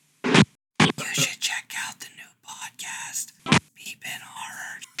podcast. Beepin'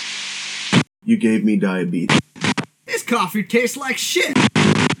 Horror. You gave me diabetes. This coffee tastes like shit.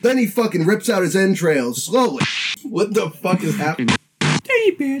 Then he fucking rips out his entrails slowly. What the fuck is happening?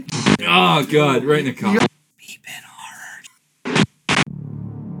 Dirty bitch. Oh god, right in the cock. Beepin' Horror.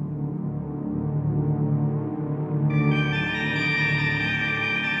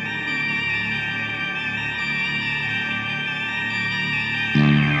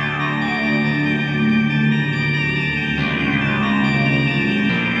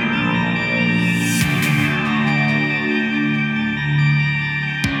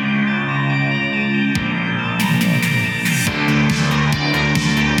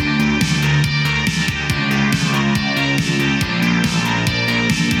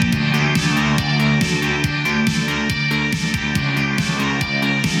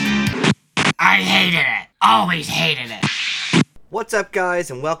 I hated it. Always hated it. What's up, guys,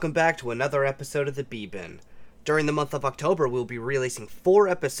 and welcome back to another episode of the B-Bin. During the month of October, we'll be releasing 4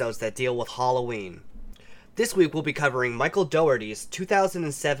 episodes that deal with Halloween. This week, we'll be covering Michael Dougherty's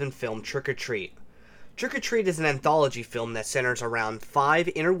 2007 film Trick or Treat. Trick or Treat is an anthology film that centers around 5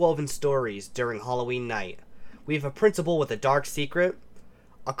 interwoven stories during Halloween night. We have a principal with a dark secret,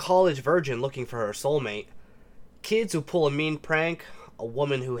 a college virgin looking for her soulmate, kids who pull a mean prank, a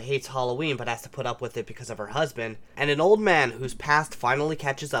woman who hates Halloween but has to put up with it because of her husband, and an old man whose past finally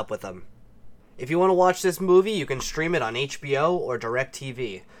catches up with him. If you want to watch this movie, you can stream it on HBO or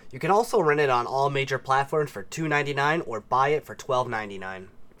DirecTV. You can also rent it on all major platforms for $2.99 or buy it for $12.99.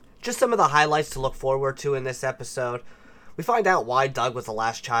 Just some of the highlights to look forward to in this episode. We find out why Doug was the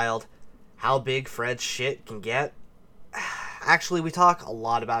last child, how big Fred's shit can get. Actually, we talk a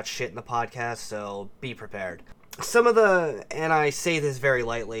lot about shit in the podcast, so be prepared. Some of the, and I say this very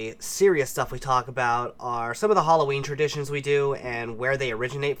lightly, serious stuff we talk about are some of the Halloween traditions we do and where they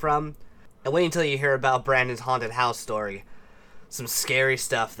originate from. And wait until you hear about Brandon's haunted house story. Some scary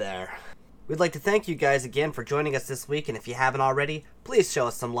stuff there. We'd like to thank you guys again for joining us this week, and if you haven't already, please show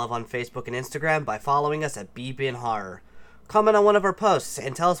us some love on Facebook and Instagram by following us at B-Bin Horror. Comment on one of our posts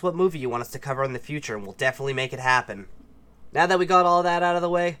and tell us what movie you want us to cover in the future, and we'll definitely make it happen. Now that we got all that out of the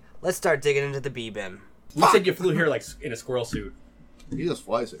way, let's start digging into the B-Bin. You said you flew here like in a squirrel suit. He just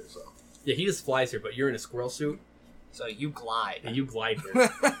flies here, so. Yeah, he just flies here, but you're in a squirrel suit So you glide. and you glide here.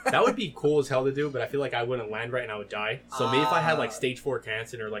 That would be cool as hell to do, but I feel like I wouldn't land right and I would die. So maybe if I had like stage 4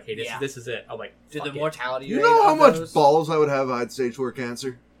 cancer or like, hey, this is it, I'm like, Did fuck the it. mortality You rate know how of much those? balls I would have if I had stage 4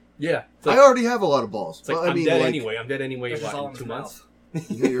 cancer? Yeah. It's I like, already have a lot of balls. it's like Well, I I'm mean, dead like, anyway. I'm dead anyway, They're just all what, in in 2 his months?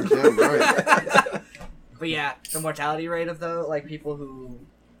 Yeah, you're damn right. But yeah, the mortality rate of like people who,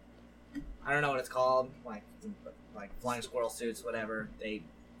 I don't know what it's called, like flying squirrel suits, whatever.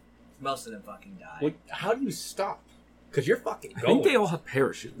 Most of them fucking die. Like, how do you stop? Because you're fucking I going. think they all have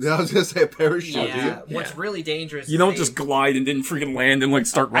parachutes. Yeah, I was gonna say a parachute, Yeah, do what's really dangerous You is don't they- just glide and then freaking land and like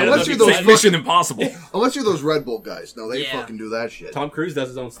start I running. don't Unless know you're if It's those like Mission Impossible. you? Unless you're those Red Bull guys. No, they Yeah. fucking do that shit. Tom Cruise does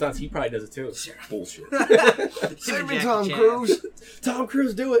his own stunts. He probably does it too. Bullshit. Save me, Jackie Tom Chan. Cruise. Tom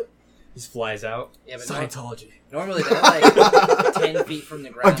Cruise, do it. He just flies out. Yeah, but Scientology. normally they're like 10 feet from the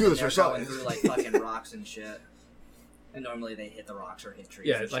ground. I do this and for they're going science. through like fucking rocks and shit. And normally they hit the rocks or hit trees.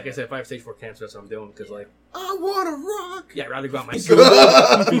 Yeah, and like I shit. said, if I have stage 4 cancer, that's what I'm doing. Because, like, I want to rock. yeah, I'd rather go out my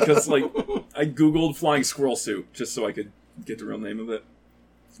Because like I googled flying squirrel suit just so I could get the real name of it.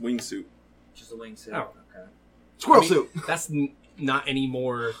 It's wingsuit. Just a wingsuit. Oh. Okay. Squirrel I mean, suit. That's not any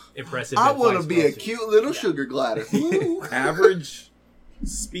more impressive. I than want flying to be squirrel a suit. cute little sugar glider. Woo. Average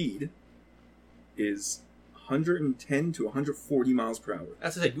speed is 110 to 140 miles per hour.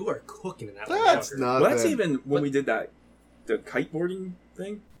 That's what I said. You are cooking in that. That's motherfucker. not Well, that's bad. even when But- we did the kiteboarding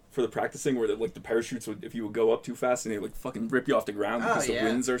thing for the practicing where the parachutes would, if you would go up too fast and they like fucking rip you off the ground because yeah. the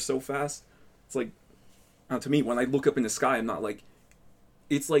winds are so fast. It's like, to me, when I look up in the sky, I'm not like,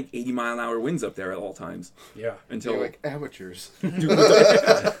 it's like 80-mile-an-hour winds up there at all times. Yeah. Until They're like amateurs.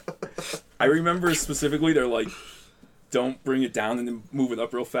 I remember specifically, they're like, don't bring it down and then move it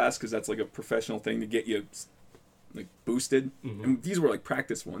up real fast because that's like a professional thing to get you like boosted. Mm-hmm. And these were like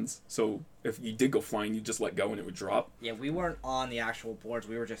practice ones, so if you did go flying, you just let go and it would drop. Yeah, we weren't on the actual boards.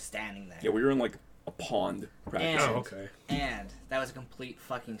 We were just standing there. Yeah, we were in like a pond practice. And- Oh, okay. And that was a complete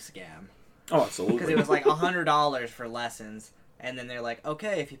fucking scam. Oh, absolutely. Because it was like $100 for lessons. And then they're like,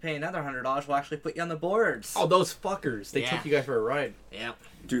 okay, if you pay another $100, we'll actually put you on the boards. Oh, those fuckers. They Yeah. took you guys for a ride. Yep.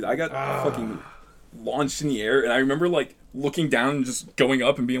 Dude, I got fucking launched in the air, and I remember like looking down and just going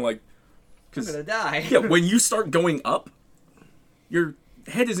up and being like, I'm gonna die. yeah, when you start going up, your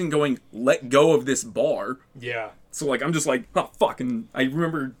head isn't going, let go of this bar. Yeah. So like I'm just like, oh fuck, and I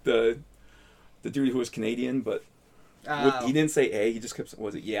remember the dude who was Canadian, but he didn't say A, he just kept,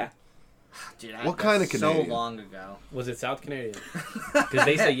 was it yeah? Dude, What kind of Canadian? So long ago. Was it South Canadian? Because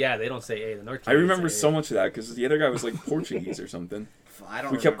they say yeah, they don't say A. The North I Canadians remember say so A. much of that because the other guy was like Portuguese or something. I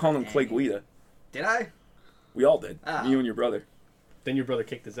don't. We kept calling him remember Clay any. Guida. Did I? We all did. Oh. You and your brother. Then your brother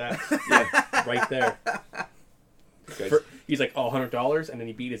kicked his ass. Yeah. Right there. Guys, He's like, oh, $100, and then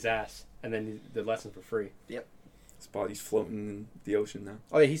he beat his ass, and then the lessons for free. his body's floating in the ocean now.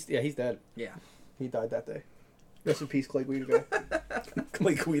 Oh yeah, he's dead. Yeah. He died that day. Rest in peace, Clay Guida guy.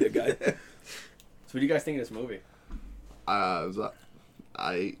 Clay Guida guy. So what do you guys think of this movie?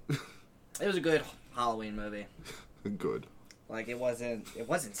 It was a good Halloween movie. Good. Like it wasn't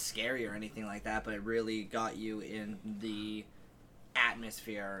scary or anything like that, but it really got you in the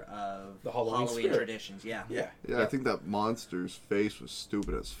atmosphere of The Halloween spirit. traditions. Yeah. Yeah. Yeah, I think that monster's face was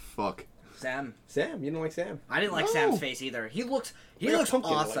stupid as fuck. Sam. Sam, you don't like Sam? I didn't like No. Sam's face either. He looks Like a looks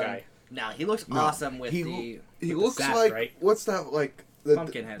pumpkin, that awesome. guy. No, he looks No. awesome with He the He With the looks sap, like right? what's that like the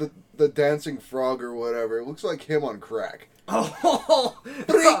Pumpkinhead. the dancing frog or whatever. It looks like him on crack. Oh.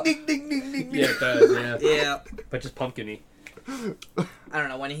 Ding, ding, ding, ding, Yeah, it does. Yeah. Yeah. But just pumpkin-y. I don't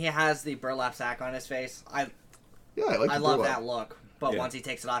know, when he has the burlap sack on his face, I Yeah, I like. the love burlap. that look. But Yeah. once he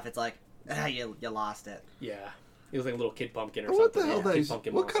takes it off, it's like you lost it. Yeah. He was like a little kid pumpkin or What something. the hell? Yeah, That kid is,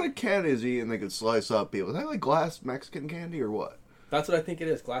 pumpkin what monster. kind of candy is he? And they could slice up people. Is that like glass Mexican candy or what? That's what I think it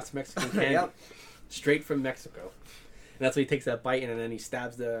is. Glass Mexican candy. Yep. Straight from Mexico. And that's when he takes that bite and then he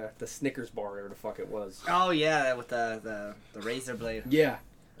stabs the Snickers bar or whatever the fuck it was. Oh yeah, with the razor blade. Yeah.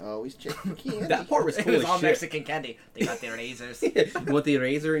 Oh, he's chicken candy. That part was It cool was as all shit. Mexican candy. They got their razors. You want the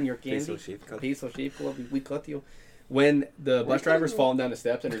eraser in your candy? Piece of shit cut. Piece of shit club, we cut you. When the bus driver's falling down the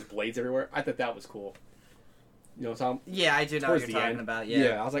steps and there's blades everywhere, I thought that was cool. You know, Tom? Yeah, I do know what Towards you're the talking end. about. Yeah.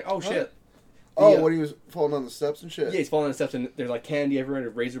 Yeah. I was like, oh shit. Oh, Yeah. when he was falling on the steps and shit. Yeah, he's falling down the steps and there's like candy everywhere, and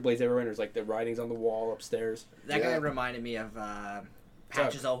there's razor blades everywhere, and there's like the writings on the wall upstairs. That guy Yeah. reminded me of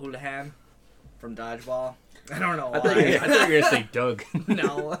Patches O'Houlihan from Dodgeball. I don't know why. I thought you were gonna say Doug.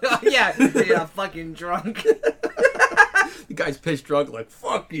 No. yeah, fucking drunk. The guy's pissed drunk, like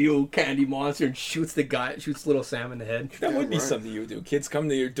fuck you, candy monster, and shoots little Sam in the head. That would be right. something you would do. Kids come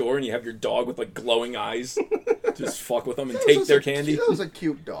to your door and you have your dog with like glowing eyes. Just fuck with them and That was take just their a- candy. That was a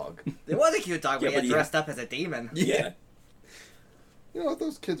cute dog. It was a cute dog, Yeah, but he but had he- dressed up as a demon. Yeah. You know what?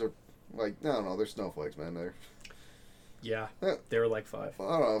 Those kids are like, I don't know. They're snowflakes, man. They're. Yeah, Yeah. they were like 5. I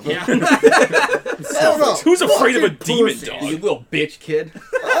don't know. Yeah. I don't know. Who's afraid of a Fucking demon pussy. You dog? little bitch kid.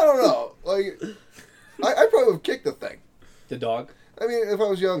 I don't know. Like, I probably would have kicked the thing. The dog. I mean, if I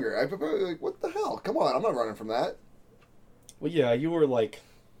was younger, I'd probably be like, what the hell? Come on, I'm not running from that. Well, yeah, you were like,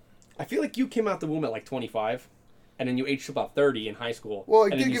 I feel like you came out the womb at like 25, and then you aged to about 30 in high school. Well, I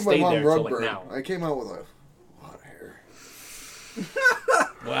and then did you give my stayed mom there till, rug like, burn. now. I came out with a lot of hair.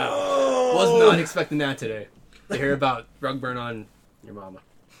 Wow. Was not expecting that today. To hear about rug burn on your mama.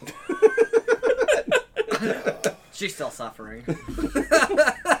 She's still suffering.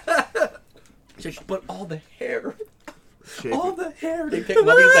 But all the hair. Shaky. All the hair. They picked him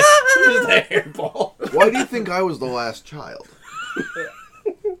up. He's like, here's the hairball. Why do you think I was the last child?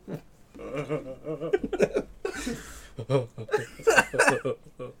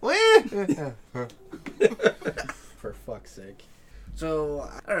 For fuck's sake. So,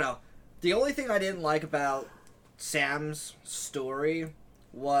 I don't know. The only thing I didn't like about Sam's story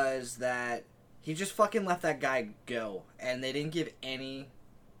was that he just fucking let that guy go. And they didn't give any,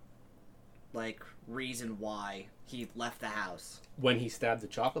 like, reason why he left the house. When he stabbed the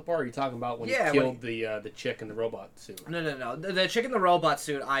chocolate bar, or are you talking about when Yeah, he when killed the chick in the robot suit? No. The chick in the robot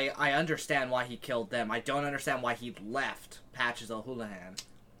suit, I understand why he killed them. I don't understand why he left Patches O'Houlihan.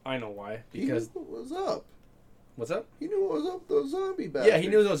 I know why. He Because knew what was up. what's up? He knew what was up with those zombie bastards. Yeah, he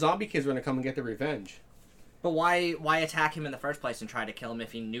knew those zombie kids were gonna come and get their revenge But why attack him in the first place and try to kill him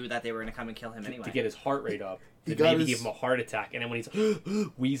if he knew that they were going to come and kill him anyway? to get his heart rate up. He To got maybe his- give him a heart attack, and then when he's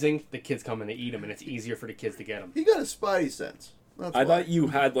wheezing, the kids come and they eat him, and it's easier for the kids to get him. He got his spidey sense. That's I why. thought you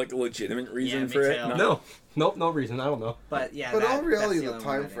had like a legitimate reason me for it. too. No reason. I don't know. But yeah, But in reality, that's the only one I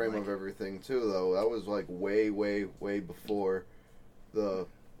time didn't frame like. of everything too, though, that was like way before the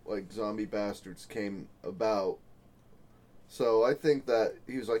like zombie bastards came about. So I think that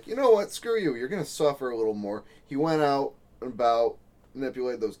he was like, you know what, screw you, you're gonna suffer a little more. He went out and about,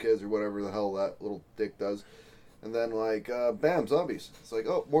 manipulated those kids or whatever the hell that little dick does, and then like, bam, zombies. It's like,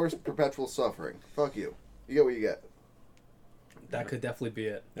 oh, more perpetual suffering. Fuck you. You get what you get. That could definitely be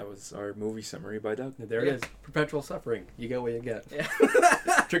it. That was our movie summary by Doug. There Yeah. it is. Perpetual suffering. You get what you get. Yeah.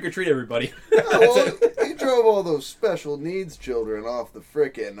 Trick or treat, everybody. Yeah, well, he drove all those special needs children off the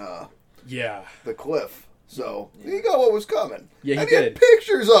frickin' Yeah. the cliff. So he got what was coming. Yeah, he and did. Had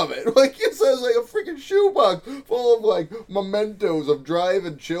pictures of it. Like it says, like a freaking shoebox full of like mementos of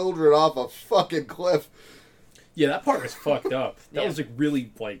driving children off a fucking cliff. Yeah, that part was fucked up. That Yeah. was like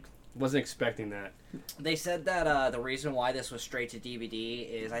really like wasn't expecting that. They said that the reason why this was straight to DVD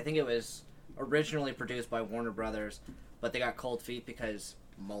is I think it was originally produced by Warner Brothers, but they got cold feet because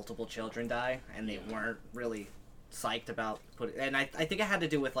multiple children die, and they weren't really psyched about putting. And I think it had to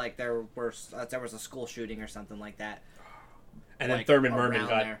do with like there was a school shooting or something like that. And then Like, Thurman Merman around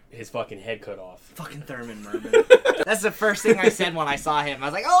got there. his fucking head cut off. Fucking Thurman Merman. That's the first thing I said when I saw him. I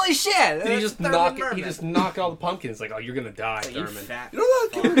was like, "Holy shit!" Did he that's just Thurman knock? Merman. He just knocked all the pumpkins. Like, oh, you're gonna die, Like, you Thurman. fat. You know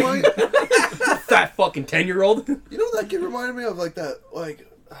that kid Fat fucking 10-year-old. You know that kid reminded me of like that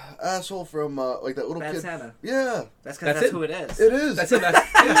asshole from like that little Bad kid. Santa. Yeah, That's because That's that's it. who it is. it is. That's it.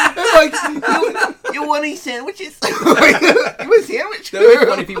 That's And, like you want any sandwiches? You want a sandwich? That would be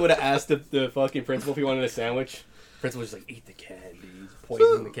funny if he would have asked the fucking principal if he wanted a sandwich. Principal was just like, eat the candy. He's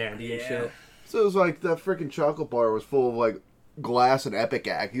poisoning the candy and Yeah. shit. So it was like that freaking chocolate bar was full of like glass and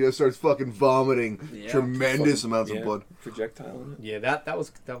Epic-Act. He just starts fucking vomiting Yeah. tremendous amounts of Yeah, blood. projectile in it. Yeah, that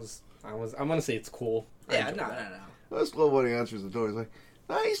was. I'm gonna say it's cool. I Yeah, enjoyed no. that. I just love when he answers the door. He's like,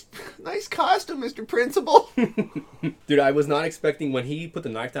 nice costume, Mr. Principal. Dude, I was not expecting when he put the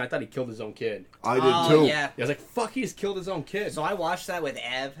knife down. I thought he killed his own kid. I Oh, did too. yeah. I was like, fuck, he just killed his own kid. So I watched that with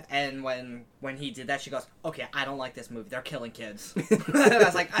Ev, and when he did that, she goes, "Okay, I don't like this movie. They're killing kids." And I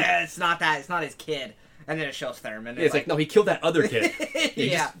was like, "It's not that. It's not his kid." And then it shows Thurman. Yeah, it's like, no, he killed that other kid. He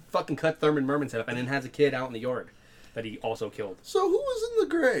Yeah. just fucking cut Thurman Merman's head up and then has a kid out in the yard that he also killed. So who was in the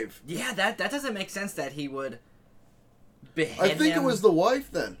grave? Yeah, that doesn't make sense that he would behead I think him. it was the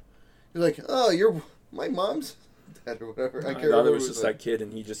wife then. You're like, oh, you're my mom's dad or whatever. I I can't thought remember. it who was just that kid,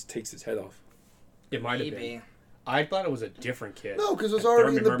 and he just takes his head off. It might have been. Maybe. I thought it was a different kid. No, because it's And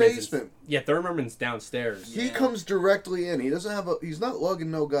already in Thurman the Merman's basement. Yeah, Thurman Merman's downstairs. He Yeah. comes directly in. He doesn't have a. He's not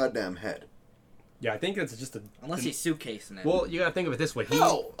lugging no goddamn head. Yeah, I think it's just a. Unless he's suitcasing it. Well, you gotta think of it this way. He,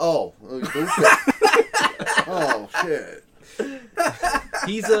 Oh, stupid. Oh shit.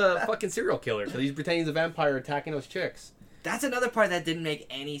 he's a fucking serial killer, so he's pretending he's a vampire attacking those chicks. That's another part that didn't make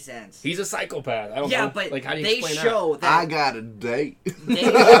any sense. He's a psychopath. I don't know. Yeah, but like, how do you they explain show I that got a date.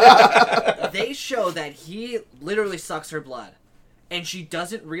 they show that he literally sucks her blood, and she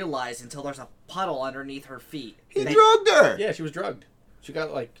doesn't realize until there's a puddle underneath her feet. He That- drugged her. that? Yeah, she was drugged. She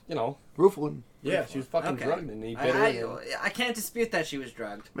got like, Rooflin. yeah, she was fucking Okay. drugged and he bit her. and- I can't dispute that she was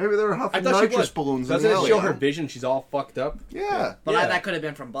drugged, Maybe they were I huffing thought she nitrous was. balloons. Doesn't in it the show alley. her vision? She's all fucked up. Yeah. but Yeah. that could have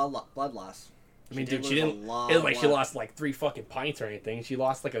been from blood loss. I mean, She dude, did she lose a didn't. lot It of like she blood. lost like 3 fucking pints or anything. She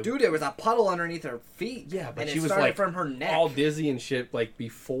lost like a Dude, there was a puddle underneath her feet. Yeah, but and she it was started like from her neck. all dizzy and shit like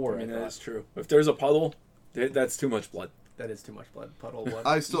before. I mean, I that thought. is true. If there's a puddle, that's too much blood. That is too much blood. Puddle blood.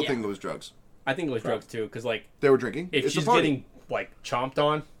 I still Yeah. think it was drugs. I think it was drugs too, because like They were drinking. if It's a she's party. getting like chomped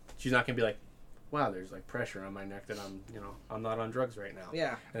on, she's not gonna be like, wow, there's like pressure on my neck that I'm not on drugs right now.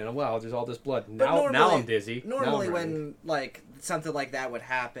 Yeah. And then, wow, there's all this blood. But Now I'm dizzy. Now I'm Normally, running. when like something like that would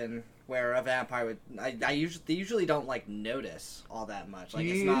happen, where a vampire would, they usually don't like notice all that much. Like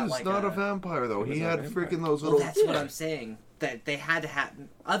He it's not is like not a vampire though. He He was had not a vampire. freaking those Well, little. that's what I'm saying. That they had to have,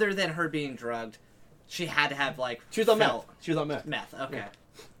 other than her being drugged, she had to have like She was on felt meth. She was on meth. meth. Okay. Yeah.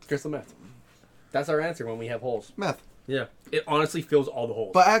 Crystal meth. That's our answer when we have holes. Meth. Yeah. It honestly fills all the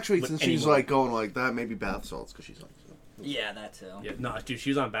holes. But actually, With since any she's woman. like going like that, maybe bath salts because she's like. Yeah, that too. Yeah, no, dude,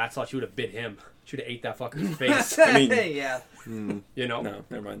 she was on bath salt. She would have bit him. She would have ate that fucking face. I mean, yeah. You know? no,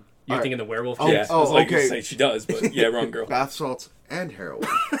 never mind. You're Alright. thinking the werewolf? Oh, shit? Yeah, I was like, okay. say she does, but yeah, wrong girl. Bath salts and heroin.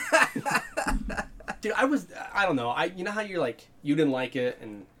 Dude, I don't know. You know how you're like, you didn't like it,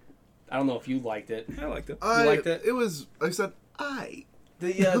 and I don't know if you liked it. I liked it. liked it? It was. I said I.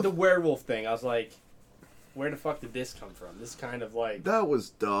 The werewolf thing, I was like, where the fuck did this come from? This kind of like, That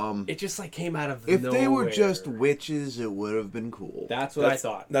was dumb. it just like came out of If nowhere. they were just witches, it would have been cool. That's what I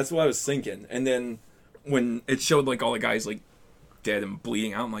thought. That's what I was thinking. And then when it showed like all the guys like dead and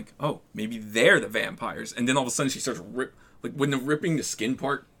bleeding out, I'm like, oh, maybe they're the vampires. And then all of a sudden she starts when they're ripping the skin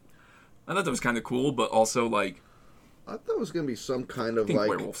part. I thought that was kind of cool, but also like I thought it was gonna be some kind I of think like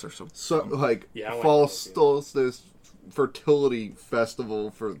werewolves are so. like Yeah, I like false werewolves, solstice fertility festival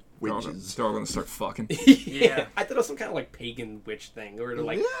for They're all witches. gonna start fucking. Yeah, I thought it was some kind of like pagan witch thing, or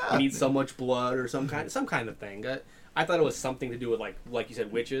like Yeah. you need so much blood, or some kind of thing. I thought it was something to do with like you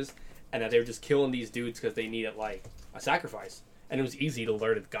said, witches, and that they were just killing these dudes because they needed like a sacrifice, and it was easy to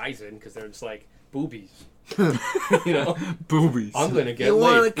lure the guys in because they're just like boobies, you know. Boobies. I'm gonna get You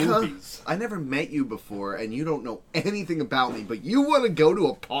want laid. to come? Boobies. I never met you before, and you don't know anything about me. But you want to go to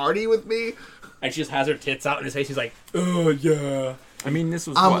a party with me? And she just has her tits out in his face. He's like, oh yeah. I mean, this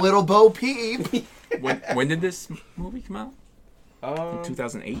was I'm what? little Bo Peep. When did this movie come out? Um,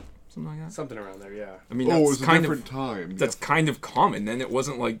 2008, something like that. something around there, yeah. I mean, Oh, it that's was a kind different of time. that's kind of common. Then it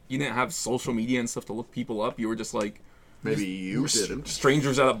wasn't like you didn't have social media and stuff to look people up. You were just like Maybe you didn't.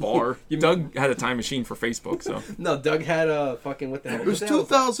 strangers at a bar. Doug had a time machine for Facebook, so No, Doug had a fucking what the hell? It was what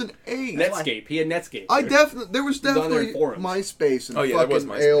the hell 2008. Netscape. He had Netscape. There was was on there in definitely forums. MySpace and Oh, yeah, there was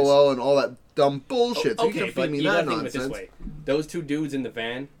fucking MySpace. AOL and all that dumb bullshit. So you Okay, can feed but me you that gotta think of it nonsense. this way: those two dudes in the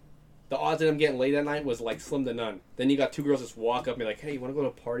van, the odds of them getting laid that night was like slim to none. Then you got two girls just walk up and be like, "Hey, you want to go to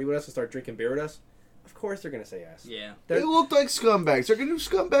a party with us and start drinking beer with us?" Of course they're gonna say yes. Yeah. They looked like scumbags. They're gonna do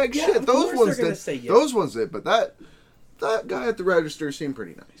scumbag Yeah, shit. of Those course ones they're gonna did. say yes. Those ones did. But that guy at the register seemed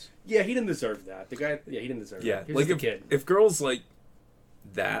pretty nice. Yeah, he didn't deserve that. The guy, he didn't deserve yeah. that. He was Like just a kid. if girls like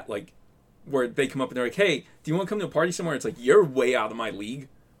that, like where they come up and they're like, "Hey, do you want to come to a party somewhere?" It's like you're way out of my league.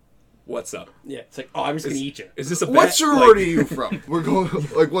 What's up? Yeah, it's like, oh, I'm just gonna eat you. Is this a What bet? sorority Like, are you from? We're going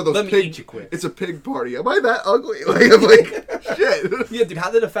like one of those Let me pig. eat you quick. It's a pig party. Am I that ugly? Like I'm like shit. Yeah, dude,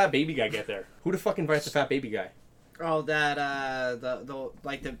 how did the fat baby guy get there? Who the fuck invites the fat baby guy? Oh, that the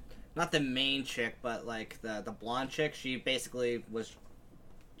like the not the main chick, but like the blonde chick. She basically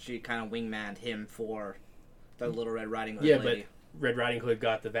she kind of wingmaned him for the Little Red Riding Hood Yeah, lady. but Red Riding Hood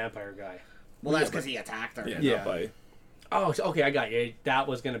got the vampire guy. Well, that's because he attacked her. yeah, Yeah. not by Oh, so, okay, I got you. That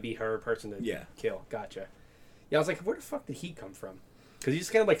was gonna be her person to Yeah. kill. Gotcha. Yeah, I was like, where the fuck did he come from? Because he's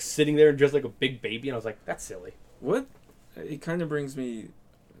just kind of like sitting there dressed like a big baby, and I was like, that's silly. what? It kind of brings me.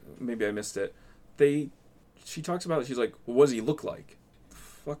 Maybe I missed it. She talks about. She's like, well, "What does he look like?" The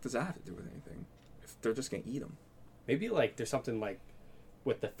fuck does that have to do with anything? If they're just gonna eat him. Maybe like there's something like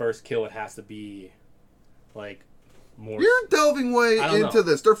with the first kill, it has to be like more. You're delving way I don't into know.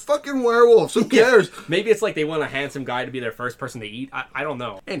 this. They're fucking werewolves. Who Yeah. cares? Maybe it's like they want a handsome guy to be their first person to eat. I don't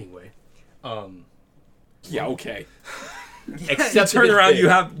know. Anyway, Yeah. Okay. except Turn if it's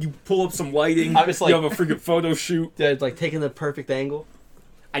around. big. You pull up some lighting. I was like- you have a freaking photo shoot. They're, like taking the perfect angle.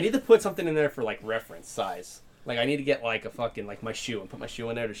 I need to put something in there for like reference size. Like I need to get like a fucking like my shoe and put my shoe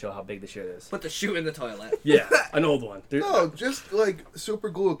in there to show how big the shit is. Put the shoe in the toilet. Yeah, an old one. No, just like super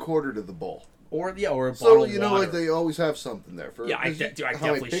glue a quarter to the bowl. Or a bottle So of you know, water. like they always have something there for. Yeah, I 'cause you- dude, I how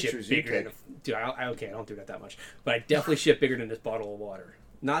many definitely ship pictures you bigger than. take. Dude, okay, I don't do that much, but I definitely ship bigger than this bottle of water.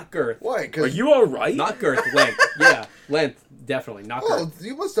 Not girth. Why? Are Because you all right? Not girth. Length. Yeah, length. Definitely not oh, girth.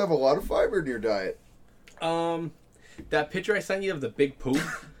 you must have a lot of fiber in your diet. That picture I sent you of the big poop.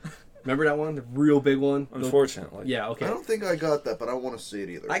 Remember that one? The real big one. Unfortunately. Yeah. Okay. I don't think I got that, but I don't want to see it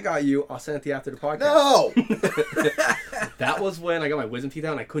either. I got you. I'll send it to you after the podcast. No. That was when I got my wisdom teeth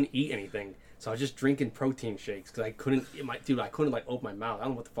out and I couldn't eat anything. So I was just drinking protein shakes because I couldn't. I couldn't like open my mouth. I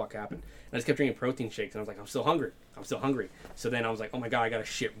don't know what the fuck happened. And I just kept drinking protein shakes and I was like, I'm still hungry. I'm still hungry. So then I was like, oh my god, I gotta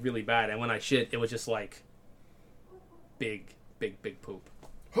shit really bad. And when I shit, it was just like big poop.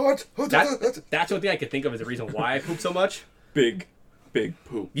 What? That's the only thing I could think of as the reason why I poop so much. Big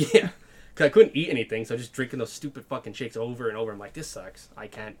poop. Yeah, because I couldn't eat anything, so just drinking those stupid fucking shakes over and over. I'm like, this sucks. I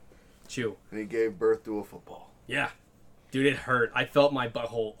can't chew. And he gave birth to a football. Yeah, dude, it hurt. I felt my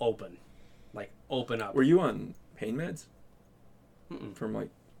butthole open, like open up. Were you on pain meds? From like,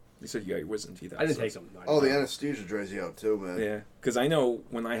 you said you got your wisdom teeth out. I didn't so- take them. No, I Oh, the didn't. anesthesia dries you out too, man. Yeah, because I know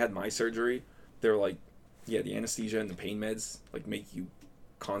when I had my surgery, they were like, yeah, the anesthesia and the pain meds like make you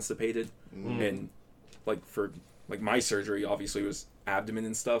constipated, and like for like my surgery obviously was abdomen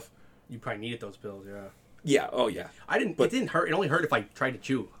and stuff. You probably needed those pills. Yeah. Yeah. Oh yeah. I didn't. But- it didn't hurt. It only hurt if I tried to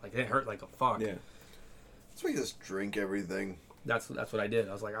chew. Like it didn't hurt like a fuck. Yeah. That's why you just drink everything. That's what I did.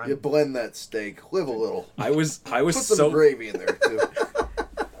 I was like, You blend that steak. Live a little. I was Put some so gravy in there too.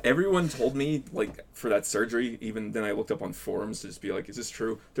 everyone told me like for that surgery. Even then, I looked up on forums to just be like, "Is this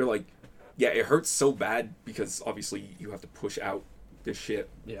true?" They're like, "Yeah, it hurts so bad because obviously you have to push out this shit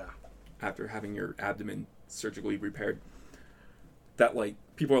yeah. after having your abdomen surgically repaired." That like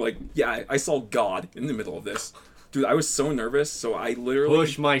people are like, "Yeah, I saw God in the middle of this." Dude, I was so nervous, so I literally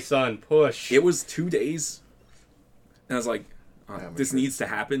Push, my son, push. It was 2 days, and I was like, Yeah, "This sure. needs to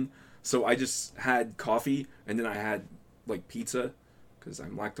happen." So I just had coffee, and then I had like pizza, because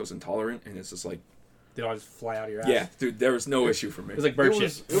I'm lactose intolerant, and it's just like, Did I just fly out of your ass? yeah, dude, there was no issue for me. It was like bird It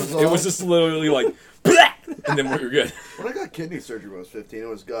shit. was It was just literally like, "Bleh!" And then we were good. When I got kidney surgery when I was 15, it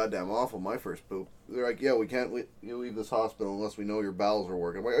was goddamn awful. My first poop. They're like, "Yeah, we can't you leave this hospital unless we know your bowels are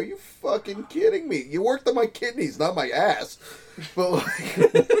working." I'm like, "Are you fucking kidding me? You worked on my kidneys, not my ass." But like,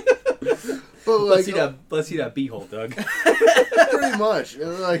 Let's see that beehole, Doug. pretty much.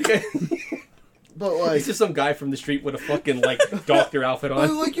 And like, but like, It's just some guy from the street with a fucking like doctor outfit but,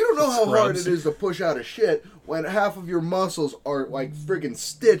 on. like, you don't know how hard Scrubs. it is to push out a shit when half of your muscles are like friggin'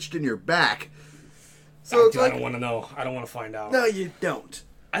 stitched in your back. So it's Dude, I like, don't want to know. I don't want to find out. no, you don't.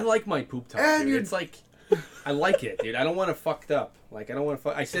 I like my poop talk, And dude. you're- It's like, I like it, dude. I don't want to fucked up. Like, I don't want to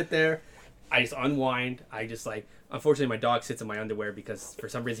I sit there, I just unwind. I just, like, unfortunately, my dog sits in my underwear because for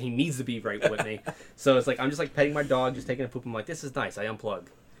some reason he needs to be right with me. So it's like, I'm just, like, petting my dog, just taking a poop. I'm like, this is nice. I unplug.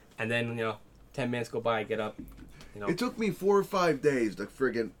 And then, 10 minutes go by, I get up, It took me 4 or 5 days to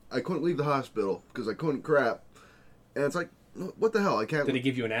I couldn't leave the hospital because I couldn't crap. And it's like, what the hell? I can't. Did they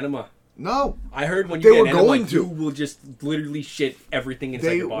give you an enema? No. I heard when They you get were an enema, going to. you will just literally shit everything inside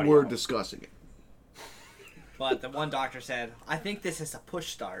They your body. were out. discussing it. But the one doctor said, I think this is a push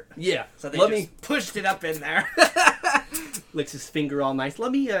start. Yeah. So they let just me pushed it up in there. licks his finger all nice.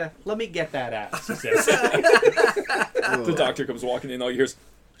 Let me get that ass. He says. The doctor comes walking in, all you hear is,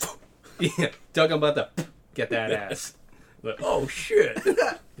 Yeah, Doug, I'm about to get that ass. Like, oh shit.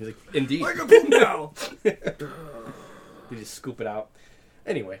 He's like, indeed. No. You just scoop it out.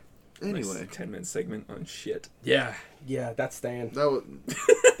 Anyway. Anyway, 10-minute segment on shit. Yeah, that's staying. that was.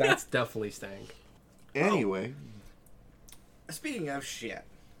 That's definitely staying. Anyway, Speaking of shit.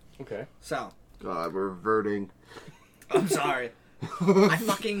 Okay. So, God, we're reverting. I'm sorry. I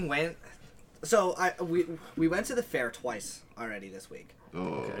fucking went. So, we went to the fair twice already this week. Oh.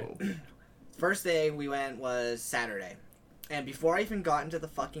 Okay. First day we went was Saturday. And before I even got into the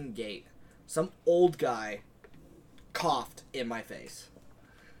fucking gate, some old guy coughed in my face.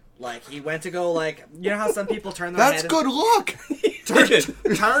 Like, he went to go, like, you know how some people turn their That's head... good luck.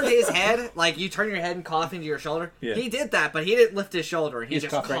 Turn his head, like, you turn your head and cough into your shoulder. Yeah. He did that, but he didn't lift his shoulder. He just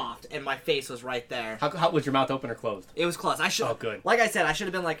just coughed, right? coughed, and my face was right there. How was your mouth open or closed? It was close. I should. Oh, good. Like I said, I should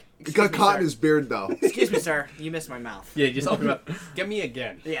have been like. It got "Excuse me, caught sir. in his beard, though. Excuse me, sir. You missed my mouth. Yeah, just open up. Get me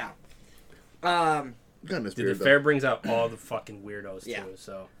again. Yeah. Got in his Dude, beard, the fair brings out all the fucking weirdos Yeah. too.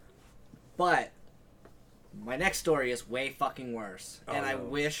 So But my next story is way fucking worse, and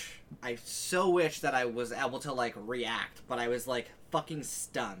no. I so wish that I was able to like react, but I was like fucking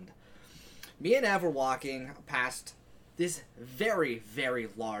stunned. Me and Ev were walking past this very, very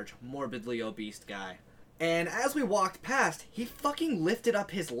large, morbidly obese guy. And as we walked past, he fucking lifted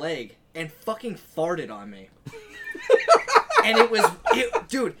up his leg and fucking farted on me. And it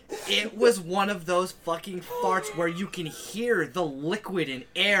was one of those fucking farts where you can hear the liquid and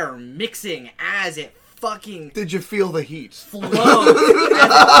air mixing as it fucking Did you feel the heat? flows.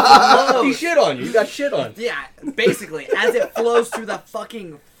 As he it shit on you. You got shit on. yeah, basically, as it flows through the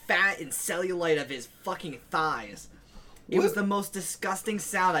fucking fat and cellulite of his fucking thighs. It was the most disgusting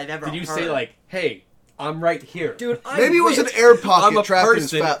sound I've ever heard. Did you say like, "Hey, I'm right here"? dude, I Maybe it was an wish- air I'm a pocket trapped in his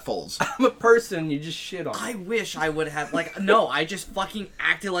person. fat folds. I'm a person. You just shit on. I wish I would have, like, no, I just fucking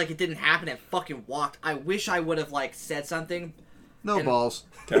acted like it didn't happen and fucking walked. I wish I would have, like, said something. No And- balls.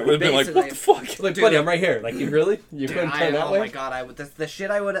 I would have been like, what the fuck? Like, Dude, buddy, I'm right here. Like, you really? You Dude, couldn't turn that oh way? my god, I would, the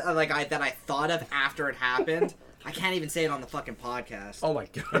shit I would, that I thought of after it happened, I can't even say it on the fucking podcast. Oh my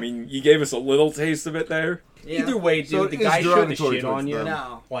god. I mean, you gave us a little taste of it there. Yeah. Either way, dude, So the it is guy shouldn't have derogatory shit on towards you. them.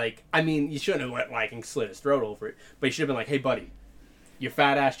 No. Like, I mean, you shouldn't have went like and slit his throat over it, but you should have been like, "Hey, buddy, your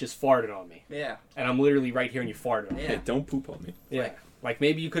fat ass just farted on me, Yeah. and I'm literally right here, and you farted on me." Yeah. Hey, don't poop on me. Yeah. Like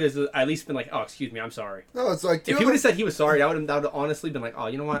maybe you could have at least been like, "Oh, excuse me, I'm sorry." No, it's like, If he would have said he was sorry, I would have honestly been like, "Oh,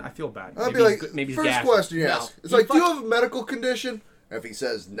 you know what? I feel bad." I'd Maybe be he's like, good- maybe he's first gassed. question you No. ask. It's You like, do you fuck- have a medical condition? If he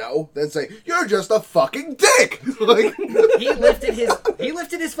says no, then say, you're just a fucking dick! Like, He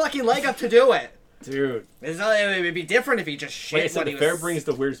lifted his fucking leg up to do it. dude. It would be different if he just shit Like I said, when the he fair was... brings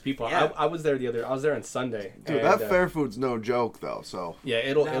the weirdest people. Yeah. I was there I was there on Sunday. dude, and, that fair food's no joke, though, so. Yeah,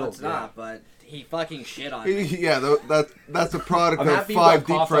 it'll. No, it's yeah. not, but he fucking shit on me. Yeah, that's a product I'm of happy 5 you deep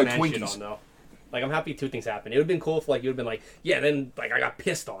got fried coughed on and shit Twinkies. on, though. Like, I'm happy two things happened. It would have been cool if, like, you would have been like, yeah, then, like, I got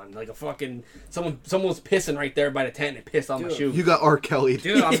pissed on. Like, a fucking... Someone was pissing right there by the tent and it pissed on my Dude. shoe. You got R. Kelly.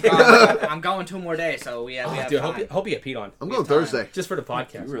 Dude, I'm going 2 more days, so we have Dude, time. hope you get peed on. I'm We going have time. Thursday. Just for the You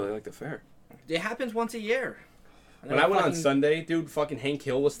podcast. really like the fair. It happens once a year. When I went on Sunday, dude, fucking Hank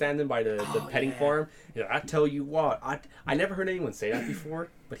Hill was standing by the petting yeah. farm. He's like, I tell you what, I never heard anyone say that before,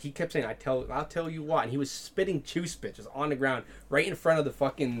 but he kept saying, I'll tell you what, and he was spitting chew spit just on the ground right in front of the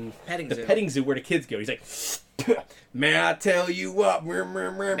fucking Petting zoo. where the kids go. He's like, man, I tell you what,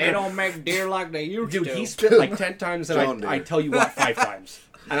 They don't make deer like they used dude, to. he spit like 10 times, and John I Deere. tell you what 5 times,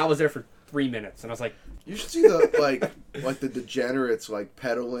 and I was there for 3 minutes, and I was like, You should see the, like the degenerates, like,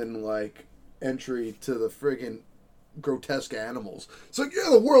 peddling, like, entry to the friggin' grotesque animals. It's like, yeah,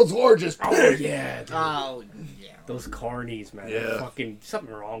 the world's largest oh pig! yeah, dude. Oh, yeah. Those carnies, man, Yeah. fucking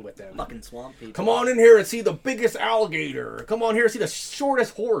something wrong with them. Fucking swamp people. Come on in here and see the biggest alligator. Come on here and see the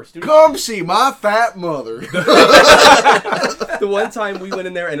shortest horse, dude. Come see my fat mother. The one time we went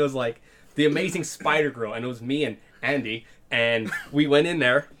in there and it was like the amazing spider girl, and it was me and Andy, and we went in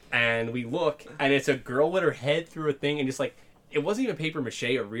there and we look, and it's a girl with her head through a thing and just like it wasn't even paper mache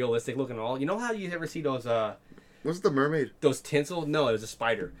or realistic looking at all. You know how you ever see those Was it the mermaid? those tinsel? No, it was a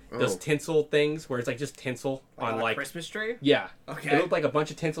spider. Those Oh. tinsel things where it's like just tinsel on on a like Christmas tree. yeah. Okay. It looked like a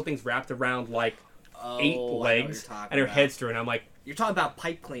bunch of tinsel things wrapped around like Oh, 8 I know what legs you're talking and her about. head's through. And I'm like, You're talking about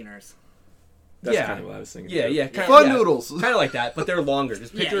pipe cleaners. That's yeah. kind of what I was thinking. yeah, too. yeah, kind Fun of noodles. kind of like that, but they're longer.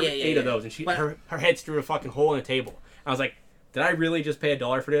 Just Yeah, picture yeah, 8 of yeah. those, and she But- her head's through a fucking hole in a table. I was like, did I really just pay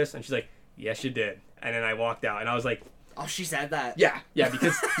 $1 for this? And she's like, yes, you did. And then I walked out, and I was like, Oh, she said that. yeah,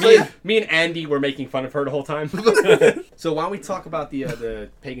 because me and Andy were making fun of her the whole time. So why don't we talk about the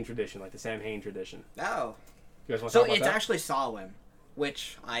pagan tradition, like the Samhain tradition? Oh. You guys want to So talk about it's that? actually Samhain,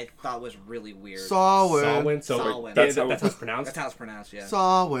 which I thought was really weird. Samhain. So Samhain. that's That's how it's pronounced. That's how it's pronounced, yeah.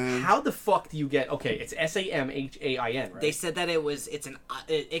 Samhain. How the fuck do you get? Okay, it's Samhain, right? They said that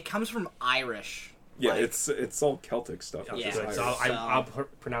it comes from Irish. Yeah, Like, it's all Celtic stuff. Okay, Yeah. It's good. Irish. So I'll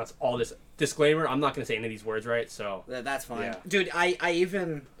pronounce all this. Disclaimer: I'm not going to say any of these words right. So that's fine. Yeah. Dude, I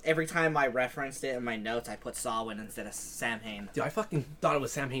even, every time I referenced it in my notes, I put Samhain instead of Samhain. dude, I fucking thought it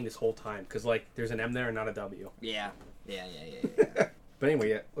was Samhain this whole time because like there's an M there and not a W. Yeah. Yeah. But anyway,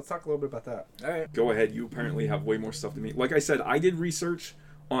 yeah, let's talk a little bit about that. Alright. Go ahead. You apparently have way more stuff than me. Like I said, I did research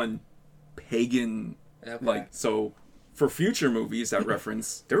on pagan, Okay. like, so for future movies that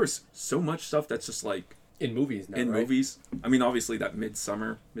reference, there is so much stuff that's just like In movies now, in right? movies. I mean, obviously that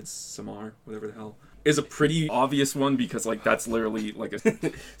Midsommar, whatever the hell, is a pretty obvious one because like that's literally like a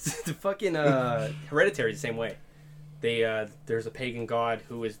The fucking Hereditary is the same way. They there's a pagan god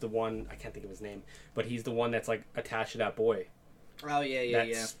who is the one, I can't think of his name, but he's the one that's like attached to that boy. Oh, yeah.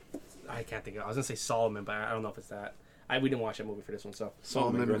 That's I can't think of. I was gonna say Solomon, but I don't know if it's that. We didn't watch that movie for this one, so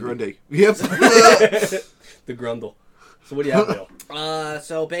Solomon Grundy. Grundy. Yep. the Grundle. So what do you have, Bill?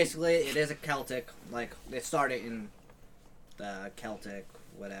 So basically, it is a Celtic, like, it started in the Celtic,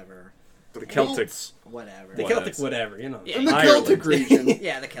 whatever. the Celtics. Whatever. The What? Celtic, whatever, you know. Yeah. In the Ireland. Celtic region.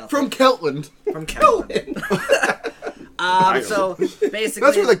 Yeah, the Celtic. From Keltland. From Celtic. So basically,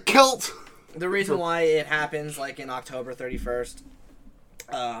 That's where the Celt. the reason why it happens like in October 31st,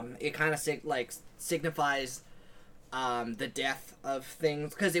 it kind of signifies the death of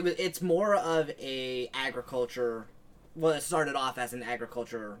things because it's more of a agriculture. Well, it started off as an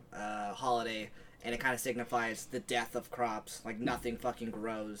agriculture holiday, and it kind of signifies the death of crops. Like nothing fucking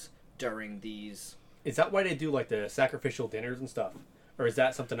grows during these. Is that why they do like the sacrificial dinners and stuff? Or is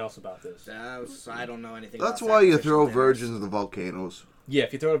that something else about this? I don't know anything. That's about why you sacrificial throw dinners. virgins in the volcanoes. Yeah,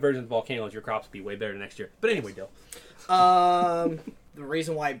 if you throw a virgin volcanoes, your crops will be way better next year. But anyway, Dill. The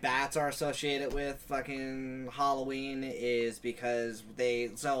reason why bats are associated with fucking Halloween is because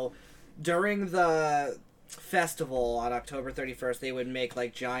during the festival on October 31st, they would make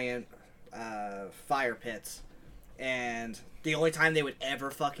like giant fire pits, and the only time they would ever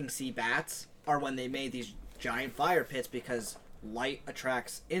fucking see bats are when they made these giant fire pits because light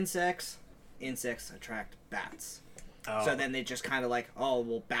attracts insects, insects attract bats. So then they just kind of like, oh,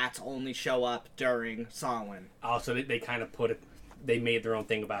 well, bats only show up during Samhain. Oh, so they kind of put it. They made their own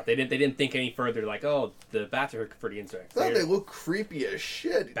thing about it. They didn't think any further. Like, oh, the bats are for the insects. Thought they They're look creepy as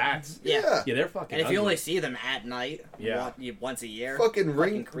shit. bats. Yeah. Yeah, they're fucking. And if you ugly. only see them at night, Yeah. once a year, Fucking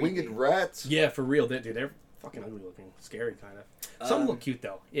creepy. winged rats. Yeah, for real, dude, they're fucking ugly looking, scary kind of. Some Um, look cute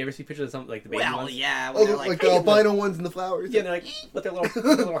though. You ever see pictures of some like the baby Well, ones? yeah. Oh, When they're like, like, the hey, albino ones and the flowers. Yeah, they're like with their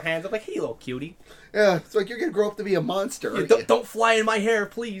little hands. I'm like, hey, little cutie. Yeah, it's like you're gonna grow up to be a monster. Yeah, aren't don't, you? don't fly in my hair,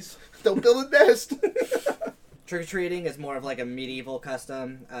 please. Don't build a nest. trick-or-treating is more of like a medieval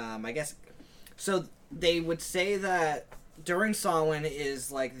custom. I guess. So they would say that during Samhain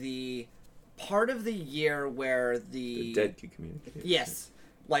is like the part of the year where The dead can communicate. Yes.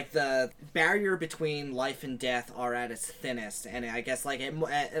 Like the barrier between life and death are at its thinnest, and I guess like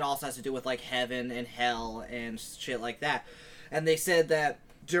it also has to do with like heaven and hell and shit like that. And they said that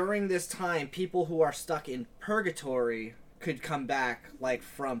during this time, people who are stuck in purgatory could come back like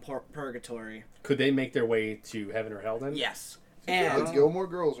from purgatory. Could they make their way to heaven or hell then? Yes. The And Gilmore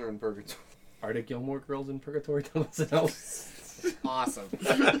Girls are in purgatory. Are the Gilmore Girls in purgatory? Something else. awesome.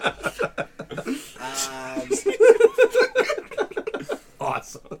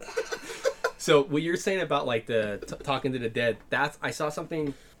 Awesome. So what you're saying about like the talking to the dead? I saw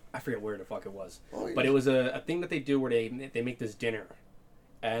something. I forget where the fuck it was, Oh, yeah. but it was a thing that they do where they make this dinner,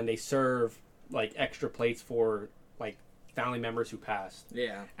 and they serve like extra plates for like family members who passed.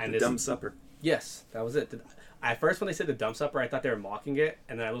 Yeah. And The this, dumb supper. yes, that was it. At first, when they said the dumb supper, I thought they were mocking it,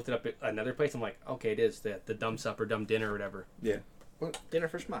 and then I looked it up at another place. I'm like, okay, it is the dumb supper, dumb dinner, or whatever. Yeah. Dinner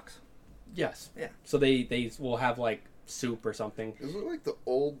for schmucks. Yes. Yeah. So they will have like soup or something. Is it like the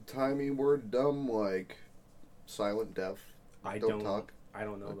old timey word dumb, like silent deaf? I Don't don't talk. I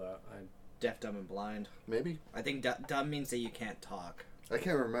don't know that. Deaf, dumb, and blind. Maybe. I think dumb means that you can't talk. I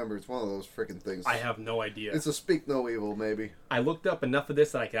can't remember. It's one of those freaking things. I have no idea. It's a speak no evil, maybe. I looked up enough of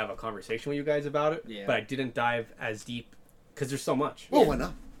this that I could have a conversation with you guys about it. Yeah. But I didn't dive as deep because there's so much. Well, why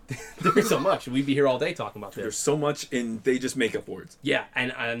not? There's so much. We'd be here all day talking about There's this. so much, and they just make up words. Yeah,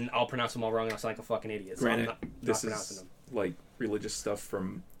 and I'll pronounce them all wrong and I'll sound like a fucking idiot. So Granted, I'm not this pronouncing is them. like religious stuff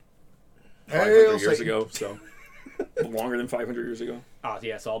from Hail 500 years Satan. ago, so longer than 500 years ago. Oh,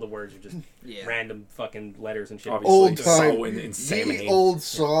 yeah, so all the words are just Yeah. random fucking letters and shit. Obviously, Old time. Samhain and Samhain. Ye old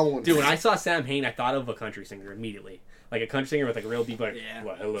Solomon. Dude, when I saw Sam Hain, I thought of a country singer immediately. Like a country singer with like a real deep, like, Yeah.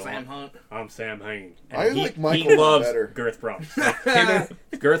 well, hello, Sam Hunt. I'm Sam Hain. I like Michael he loves better. Girth Brox.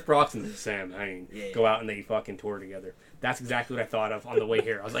 Girth Brox and Sam Hain Yeah. go out and they fucking tour together. That's exactly what I thought of on the way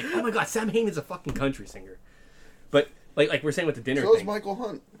here. I was like, oh my god, Sam Hain is a fucking country singer. But like we're saying with the dinner So is thing, Michael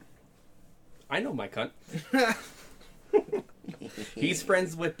Hunt. I know my cunt. He's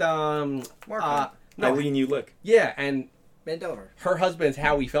friends with Mark Hunt. no, Eileen, you lick. yeah, and Bend over. her husband's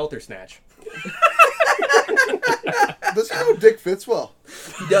Howie Feltersnatch. Does he know Dick Fitzwell?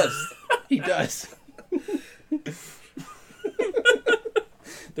 He does. He does.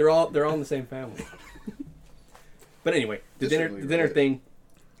 they're all in the same family. But anyway, the Disagree, dinner right. thing,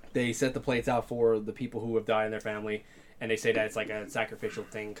 they set the plates out for the people who have died in their family, and they say that it's like a sacrificial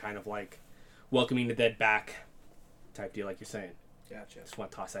thing, kind of like welcoming the dead back type deal, like you're saying. Gotcha. Just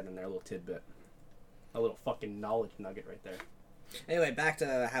want to toss that in there, a little tidbit. A little fucking knowledge nugget right there. Anyway, back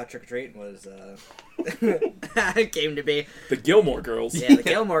to how trick-or-treating was, came to be. The Gilmore Girls. Yeah, the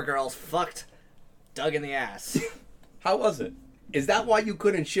Gilmore Girls fucked Doug in the ass. How was it? Is that why you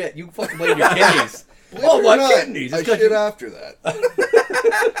couldn't shit? You fucking blamed your kidneys. Believe Oh, it or my not, kidneys. I It's 'cause shit you- after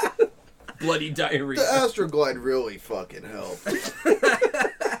that. bloody diarrhea. The Astroglide really fucking helped.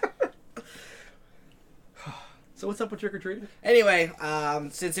 So what's up with trick-or-treating? Anyway,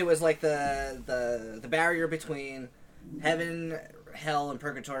 since it was like the barrier between heaven, hell, and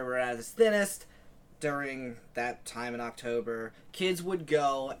purgatory were at its thinnest during that time in October, kids would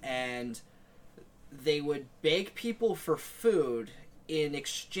go and they would beg people for food in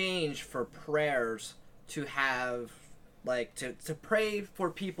exchange for prayers to have, like, to pray for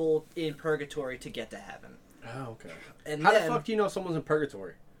people in purgatory to get to heaven. Oh, okay. And How then, the fuck do you know someone's in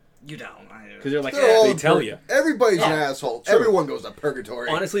purgatory? You don't. Because they're like, They're all They in tell pur- you. Everybody's an Oh, asshole. true. Everyone goes to purgatory.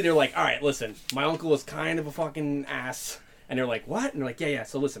 honestly, they're like, all right, listen, my uncle is kind of a fucking ass. And they're like, what? And they're like, yeah.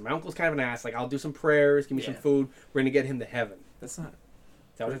 So listen, my uncle's kind of an ass. Like, I'll do some prayers, give me some Yeah. food. We're going to get him to heaven. That's not. Is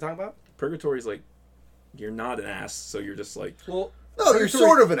that what you're talking about? Purgatory's like, you're not an ass, so you're just like, Well, No, you're purgatory-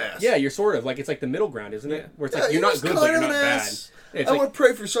 sort of an ass. yeah, you're sort of. Like, it's like the middle ground, isn't Yeah. it? Where it's Yeah, like, you're not just good, but kind you're of not an bad. ass. It's I like, would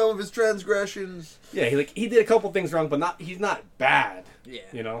pray for some of his transgressions. yeah, he did a couple things wrong, but he's not bad. Yeah.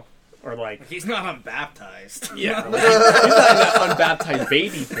 You know? Or like, He's not unbaptized. yeah, like, he's not in that unbaptized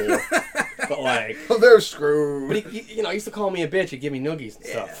baby pool. But like, Oh, they're screwed. but he used to call me a bitch and give me noogies and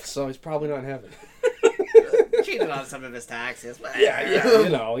stuff. Yeah. So he's probably not in heaven. Cheated on some of his taxes. But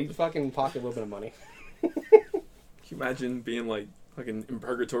Yeah, he fucking pocket a little bit of money. can you imagine being like fucking in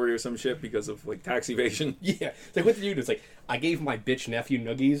purgatory or some shit because of like tax evasion? Yeah. It's like, what did you do? It's like, I gave my bitch nephew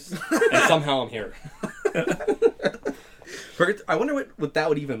noogies, and somehow I'm here. I wonder what that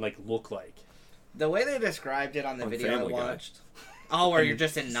would even like look like. The way they described it on the On video I Family Guy. watched. Oh, where you're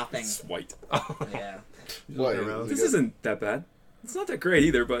just in nothing. It's white. Yeah. What, around. This isn't that bad. It's not that great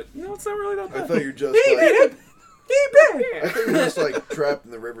either, but you know, it's not really that I bad. thought you were just like, I think you're just like trapped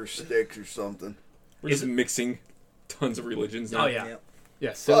in the river Styx or something. We're just mixing tons of religions now. Oh yeah, Yep.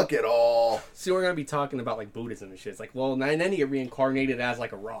 yeah. So, Fuck it all. so we're gonna be talking about like Buddhism and shit. It's like, well, and then you get reincarnated as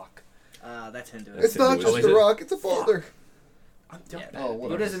like a rock. That's Hinduism. It's not Hinduism. just a rock, it's a boulder. I'm Yeah, dumb. Oh,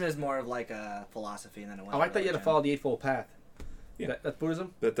 whatever. Buddhism is more of like a philosophy than a Oh, I thought you had to follow the Eightfold Path. Yeah. That's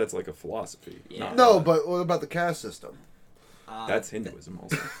Buddhism. That's like a philosophy. Yeah. not- No, but what about the caste system? that's Hinduism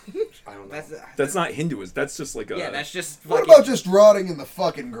also. I don't know. That's not Hinduism. That's just like a. yeah, that's just What fucking- about just rotting in the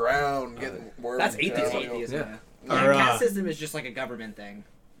fucking ground, getting worms? that's and atheism. caterpillars? atheism. Yeah. Yeah, Or, caste system is just like a government thing.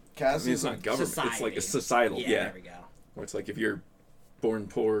 I Caste mean, it's system. not government. It's like Society. a societal. Yeah, Yeah. there we go. Where it's like if you're born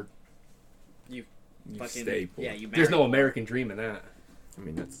poor, You you fucking stay poor. yeah, you. There's marry no American dream in that. I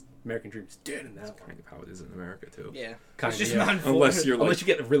mean, that's American dream's dead in that one. kind of how it is in America too. Yeah, Kinda, it's just yeah. not Unless you're like, Unless you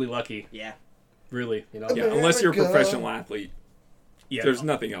get really lucky, Yeah, really, you know. yeah, unless you're a America. professional athlete. Yeah. There's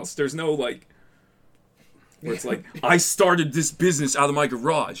nothing else. There's no like where it's like I started this business out of my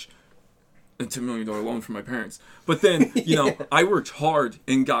garage. A $10 million loan from my parents. But then, you know, I worked hard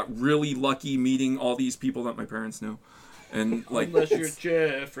and got really lucky meeting all these people that my parents knew. And like unless you're it's-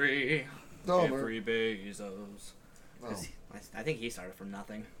 Jeffrey Dahmer. Bezos. Oh. 'Cause I think he started from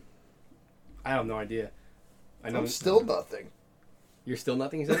nothing. I have no idea. I know I'm still nothing. You're still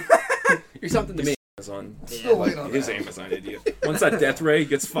nothing, you said? You're something to me. Amazon. Still waiting on His that. Amazon idiot. Once that death ray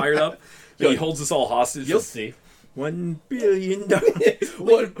gets fired up, he holds us all hostage. You'll see. $1 billion.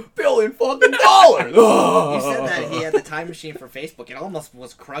 $1 billion fucking dollars. You said that he had the time machine for Facebook. It almost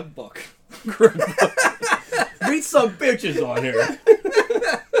was Krugbook. Meet some bitches on here.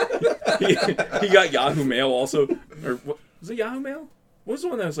 he got Yahoo Mail also. Or what, was it Yahoo Mail? What was the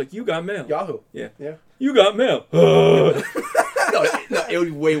one that was like, you got mail? Yahoo. Yeah. Yeah. You got mail. No, it would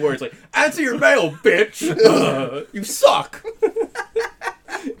be way worse. Like, answer your mail, bitch. You suck.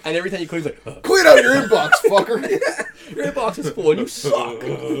 And every time you click, he's like, Clean out your inbox, fucker. your inbox is full and you suck.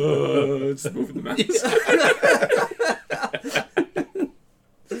 Just moving the mouse.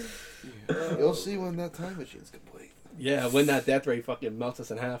 You'll see when that time machine's complete. Yeah, when that death ray fucking melts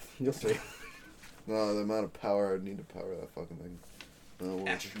us in half, you'll see. No, the amount of power I'd need to power that fucking thing. No, well,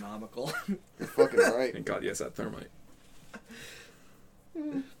 Astronomical. you're fucking right. Thank God, yes, that thermite.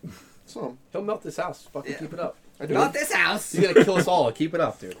 Some. He'll melt this house. Fucking Yeah. keep it up. Not this house. He's gonna kill us all. Keep it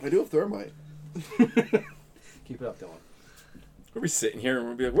up, dude. I do have thermite. Keep it up, Dylan. We'll be sitting here and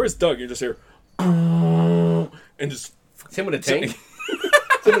we'll be like, where's Doug? You're just here. And just. It's him with a tank.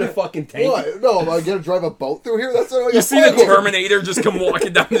 It's him with a fucking tank. What? No, am I gonna drive a boat through here? That's what I You see the Terminator just come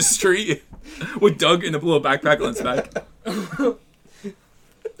walking down the street with Doug in a little backpack on his back.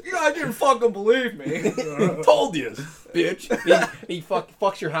 You guys didn't fucking believe me. Told you, bitch. He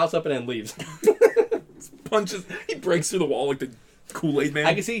fucks your house up and then leaves. Punches. He breaks through the wall like the Kool-Aid man.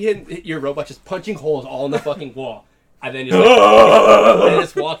 I can see your robot just punching holes all in the fucking wall. And then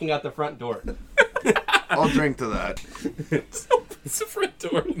just walking out the front door. I'll drink to that. Opens the front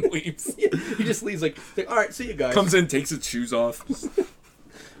door and leaves. He just leaves like, alright, see you guys. Comes in, takes his shoes off.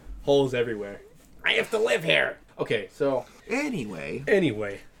 Holes everywhere. I have to live here. Okay, so Anyway.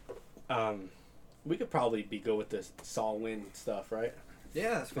 We could probably be good with this Saul Wayne stuff, right?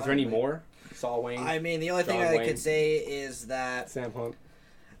 Yeah, that's Is there any more? Saul Wayne, I mean, the only thing John I Wayne. could say is that Sam Hunt.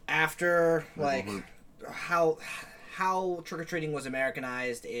 after, like, how trick or treating was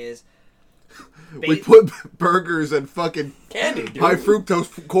Americanized is We put burgers and fucking Candy, dude. high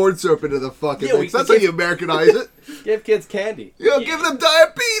fructose corn syrup into the fucking Yeah, we mix. That's can how you Americanize it. Give kids candy. You know, give them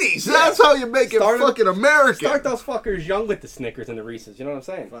diabetes. That's how you make Start it 'em- fucking American. Start those fuckers young with the Snickers and the Reese's. You know what I'm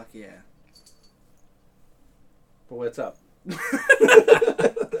saying? fuck yeah. But what's up?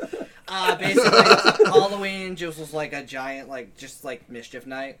 Basically, Halloween just was like a giant, like, just like mischief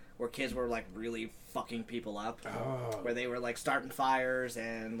night where kids were like really fucking people up. Oh. Where they were like starting fires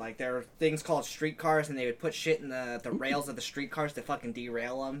and like there were things called streetcars and they would put shit in the rails of the streetcars to fucking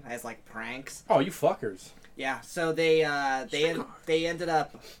derail them as like pranks. Oh, you fuckers. Yeah, so they ended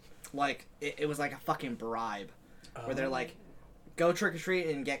up like it was like a fucking bribe where they're like, go trick or treat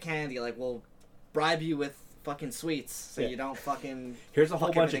and get candy. Like, we'll bribe you with fucking sweets so Yeah. you don't fucking. Here's a whole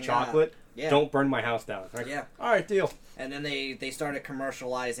fuck bunch of everything up. chocolate. Yeah. Don't burn my house down. Like, Yeah. all right, deal. And then they started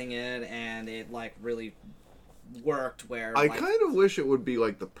commercializing it and it like really worked. Where I like, kind of wish it would be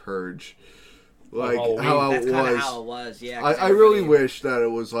like the Purge. Like Halloween. how that's it kind of was. how it was. Yeah. 'cause I really everybody- wish that it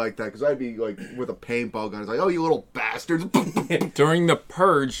was like that because I'd be like with a paintball gun. It's like, oh, you little bastards! During the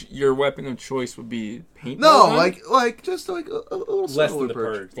purge, your weapon of choice would be paintball. No, gun? like just like a little Less subtler than the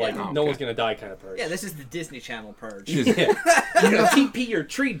purge. Like, Yeah. no Okay. one's gonna die kind of purge. Yeah, this is the Disney Channel purge. Just- Yeah. You're gonna TP your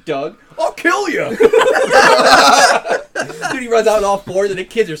treat, Doug. I'll kill you. Dude, he runs out on all fours and the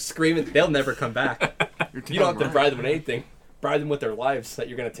kids are screaming. They'll never come back. You don't have to bribe them with anything. Bribe them with their lives that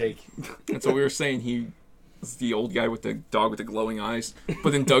you're gonna take. That's what we were saying. He was the old guy with the dog with the glowing eyes.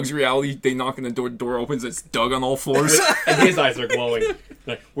 But in Doug's reality, they knock on the door opens, it's Doug on all fours. And his eyes are glowing.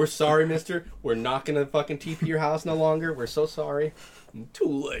 Like, we're sorry, mister. We're not gonna fucking TP your house no longer. We're so sorry. Too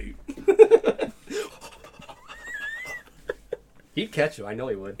late. He'd catch you. I know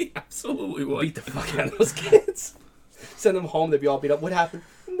he would. He absolutely would. Beat the fuck out of those kids. Send them home. They'd be all beat up. What happened?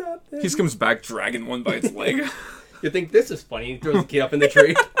 Nothing. He just comes back dragging one by its leg. You think this is funny? He throws the kid up in the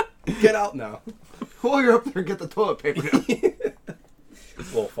tree. Get out now. While you're up there, get the toilet paper down.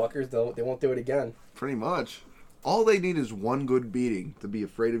 Little fuckers, they won't do it again. Pretty much. All they need is one good beating to be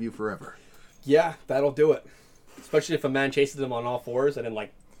afraid of you forever. Yeah, that'll do it. Especially if a man chases them on all fours and then,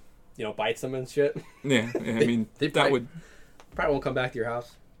 like, you know, bites them and shit. Yeah, I mean, They that probably- would... Probably won't come back to your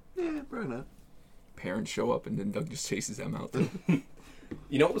house. Yeah, probably not. Parents show up and then Doug just chases them out. Too.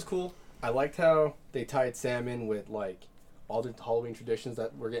 You know what was cool? I liked how they tied Sam in with, like, all the Halloween traditions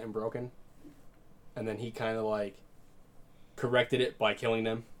that were getting broken. And then he kind of, like, corrected it by killing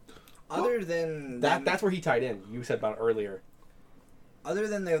them. Other than That's where he tied in. You said about it earlier. other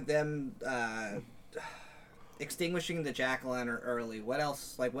than them extinguishing the jack-o'-lantern early, what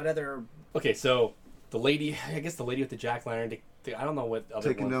else? Like, what other? Okay, so the lady, I guess the lady with the jack-o'-lantern, Dude, I don't know what other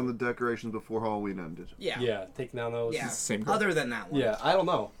Taking ones down were- the decorations before Halloween ended. Yeah. Yeah, taking down those. Yeah. the same girl. Other than that one. Yeah, I don't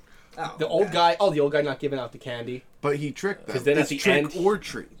know. Oh, The old okay. guy. Oh, the old guy not giving out the candy. But he tricked them. 'Cause then at It's the trick end- or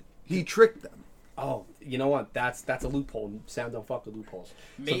treat. He tricked them. Oh, you know what? That's a loophole. Sam don't fuck with loopholes.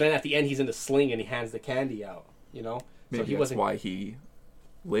 Me- So then at the end, he's in the sling and he hands the candy out. You know. Maybe so he that's wasn't. why he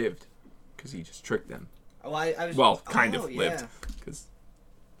lived, because he just tricked them. Oh, I was. Well, kind oh, of yeah. lived, because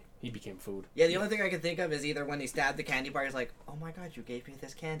He became food. Yeah, the only thing I can think of is either when he stabbed the candy bar, he's like, "Oh my god, you gave me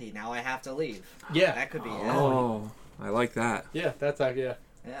this candy. Now I have to leave." Yeah. That could be it. oh, I like that. Yeah, that's actually yeah.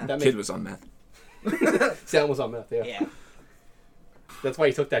 Yeah. That Kid makes was on meth. Sam was on meth. Yeah. Yeah. That's why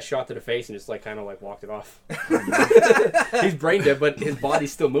he took that shot to the face and just like kind of like walked it off. He's brain dead, but his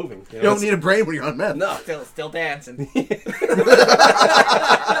body's still moving. You don't need a brain when you're on meth. No. Still dancing.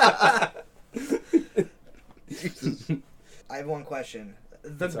 I have one question.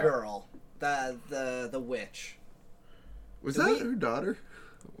 The What's up? girl, the witch. Was Did that we- her daughter?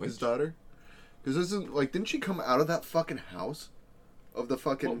 His daughter? Because isn't like, didn't she come out of that fucking house? Of the What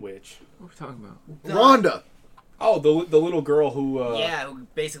fucking witch? What are we talking about? Wanda. Oh, the little girl who. Yeah, who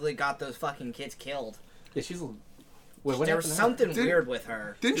basically got those fucking kids killed. Yeah, she's. Wait, what There was happened to her? something Did- weird with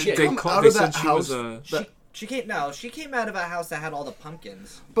her. Didn't she Yeah, come call- out they of that said she house? was a- that- She came out of a house that had all the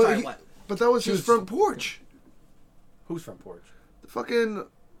pumpkins. but Sorry, he- what? but that was She his was- front porch. Who's front porch?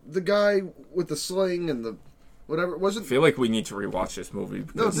 The guy with the sling and the whatever. I Wasn't feel like we need to rewatch this movie.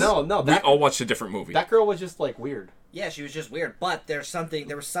 Because No, we that all watched a different movie. that girl was just like weird. Yeah, she was just weird. But there was something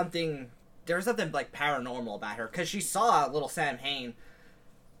like paranormal about her because she saw little Sam Hain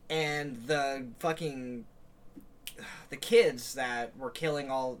and the kids that were killing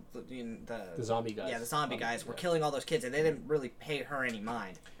all The zombie guys. Yeah, the zombie guys were killing all those kids, and they didn't really pay her any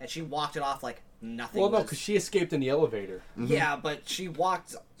mind, and she walked it off like nothing. Well, no, was- because she escaped in the elevator. yeah, but she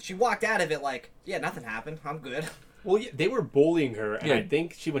walked out of it like, yeah, nothing happened. I'm good. Well, yeah, they were bullying her, and Yeah. I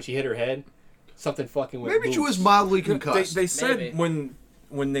think when she hit her head, something fucking went. maybe she loose. was mildly they, concussed. they said Maybe.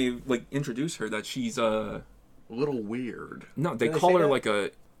 when they like introduce her that she's a little weird. no, they Did they call say her that? like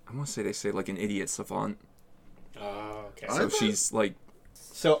a I want to say they say like an idiot savant. Oh, okay. I So thought- she's like,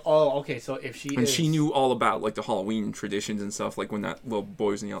 Okay. So if she and is, she knew all about like the Halloween traditions and stuff. Like when that little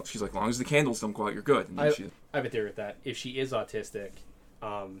boy was in the yellow, she's like, as long as the candles don't go out, you're good. And then she, I have a theory with that. If she is autistic,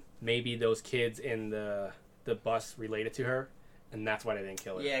 maybe those kids in the bus related to her, and that's why they didn't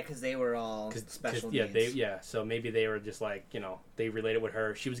kill her. Yeah, because they were all special needs. So maybe they were just like, they related with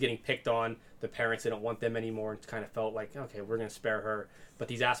her. She was getting picked on. The parents didn't want them anymore, and kind of felt like, okay, we're gonna spare her, but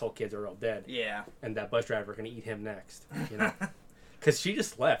these asshole kids are all dead, Yeah. and that bus driver gonna eat him next. Because she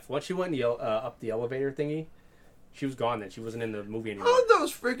just left once she went up the elevator thingy. She was gone then. She wasn't in the movie anymore. How did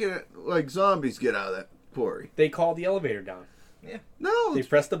those freaking like zombies get out of that quarry? They called the elevator down. No, They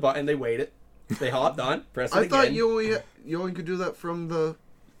pressed the button. They waited. They hopped on. Pressed it I again. thought you only could do that from the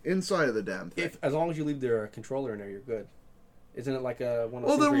inside of the damn thing. As long as you leave the controller in there, you're good. Isn't it like one of those Well,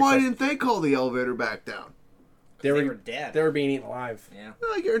 things then where you why press- didn't they call the elevator back down? They were dead. They were being eaten alive. Yeah.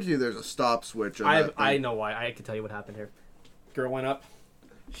 I guarantee you, there's a stop switch. On that I thing. know why. I can tell you what happened here. Girl went up.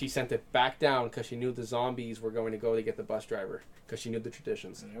 She sent it back down because she knew the zombies were going to go to get the bus driver because she knew the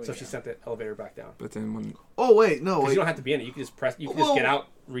traditions. There we So she go. sent the elevator back down. but then when Oh wait, no, Because wait. you don't have to be in it. You can just press. You can Well- just get out,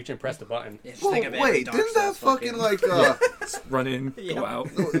 reach and press the button. Yeah, just Well, think of it. wait, Dark didn't that Souls fucking like run in, Yeah. go out,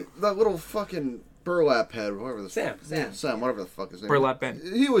 that little fucking burlap head, whatever the Sam. Sam, whatever the fuck his name. Burlap is.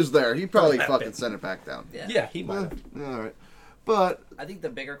 Ben. He was there. He probably Burlap fucking Ben. sent it back down. Yeah. Yeah, he might have. All right, but I think the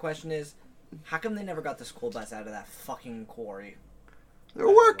bigger question is, how come they never got the school bus out of that fucking quarry? they're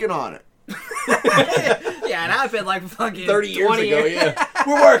working on it. Yeah, and I've been like fucking 30 years 20 ago, yeah.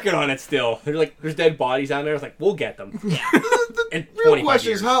 We're working on it still. There's dead bodies down there. It's like, we'll get them. The In real 25 question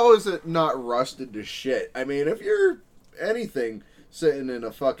years. is, how is it not rusted to shit? I mean, if you're anything sitting in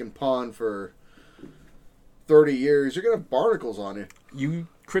a fucking pond for 30 years, you're gonna have barnacles on you. you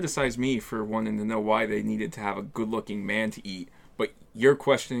criticize me for wanting to know why they needed to have a good-looking man to eat, but you're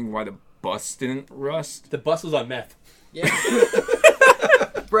questioning why the bus didn't rust. The bus was on meth. Yeah.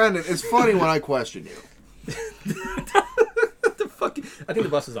 Brandon, it's funny when I question you. What the fuck? I think the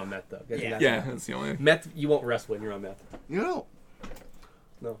bus is on meth, though. Yeah. Yeah, that's the only. Meth, you won't rest when you're on meth. You know,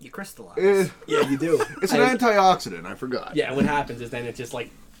 You crystallize. Yeah, you do. it's an antioxidant. I forgot. Yeah, and what happens is then it's just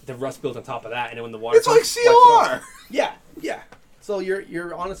like the rust builds on top of that, and then when the water It's like comes, wipes it off. COR. Yeah. So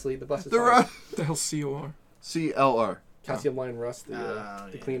you're honestly the bus is The fine. rust. What the hell's COR? CLR. Calcium line rust, the Oh,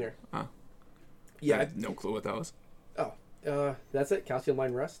 yeah. cleaner. Oh. I Yeah. had no clue what that was. That's it. Calcium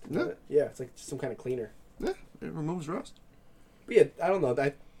line rust. Is that Yeah. it? Yeah, it's like some kind of cleaner. Yeah, it removes rust. But yeah, I don't know.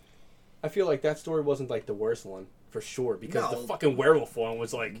 I feel like that story wasn't like the worst one for sure because No. the fucking werewolf one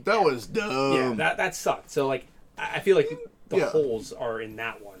was like That was dumb. yeah, that sucked. So like I feel like the Yeah. holes are in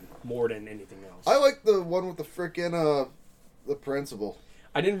that one more than anything else. I like the one with the frickin' the principal.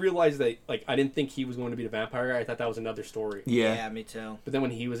 I didn't realize that, like, I didn't think he was going to be the vampire guy. I thought that was another story. Yeah. me too. But then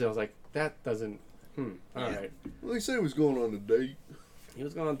when he was there, I was like, that doesn't... alright. Well, they said he was going on a date. He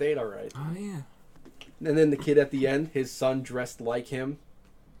was going on a date, alright. Oh yeah. And then the kid at the end, his son dressed like him,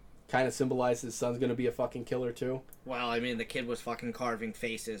 kind of symbolized his son's going to be a fucking killer, too. Well, I mean, the kid was fucking carving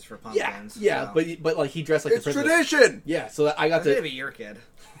faces for Yeah, pumpkins. yeah, so. but like, he dressed like It's the principal. tradition! Yeah, so I got That's gonna to... be your kid.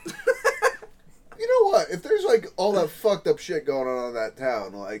 You know what? If there's, like, all that fucked up shit going on in that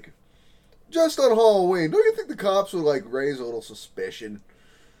town, like, just on Halloween, don't you think the cops would, like, raise a little suspicion?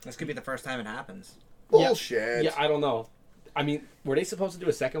 This could be the first time it happens. Bullshit. Yeah, I don't know. I mean, were they supposed to do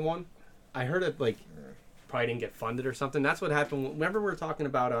a second one? I heard it, like, probably didn't get funded or something. That's what happened. Remember we were talking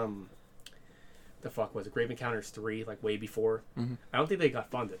about, the fuck was it? Grave Encounters 3, like, way before? Mhm. I don't think they got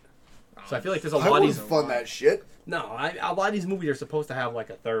funded. So I feel like there's a I lot of wouldn't these... fund that shit. No, a lot of these movies are supposed to have,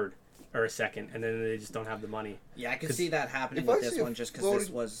 like, a third or a second, and then they just don't have the money. Yeah, I could 'Cause see that happening if I with this see a one just because this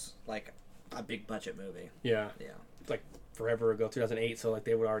floating- was, like, a big budget movie. Yeah. Yeah. Like, forever ago, 2008, so, like,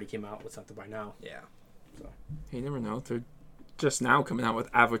 they would already came out with something by now. Yeah. Hey, you never know. They're just now coming out with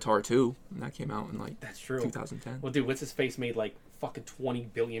Avatar 2, and that came out in like That's true. 2010. Well, dude, what's his face made, like, fucking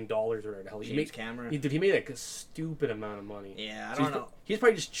 $20 billion or whatever the hell. He James made, Cameron. Dude, he made, like, a stupid amount of money. Yeah, I So don't know. He's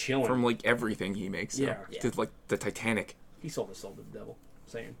probably just chilling. From like everything he makes. So. Yeah. Yeah. Did like the Titanic. He sold his soul to the devil.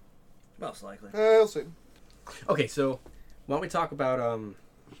 Saying. Most likely. I'll see. Okay, so why don't we talk about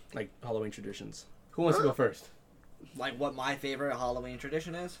like Halloween traditions? Who wants to go first? Like, what my favorite Halloween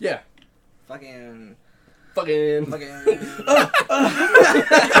tradition is? Yeah. Fucking... Fucking. Fucking...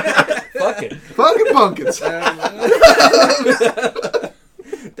 Fuck it. Fucking pumpkins.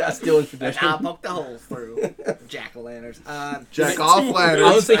 That's still in And tradition. I'll poke the holes through. Jack-o'-lanterns. Jack off I was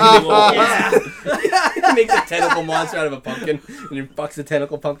lanterns. thinking Yeah. he makes a tentacle monster out of a pumpkin, and then fucks the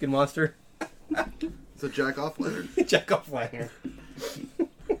tentacle pumpkin monster. It's a jack off lantern. Jack off lantern.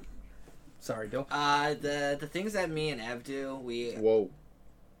 Sorry, Dill. The things that me and Ev do, we... Whoa.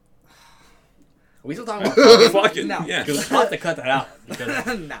 Are we still talking about Fucking No. yeah. Because we'll have to cut that out.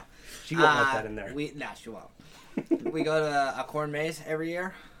 Because no. she won't want that in there. Nah, she won't. We go to a corn maze every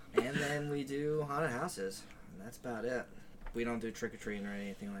year, and then we do haunted houses. And that's about it. We don't do trick-or-treating or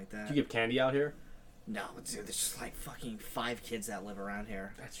anything like that. Do you give candy out here? No, dude, there's just like fucking 5 kids that live around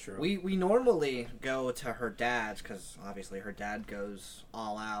here. That's true. We normally go to her dad's, because obviously her dad goes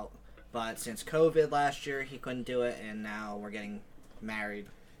all out. But since COVID last year, he couldn't do it, and now we're getting married.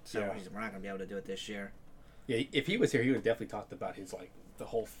 So Yeah. we're not going to be able to do it this year. Yeah, if he was here, he would have definitely talked about his, like, the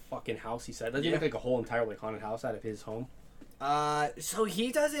whole fucking house, he said. Doesn't he make, like, a whole entire, like, haunted house out of his home? So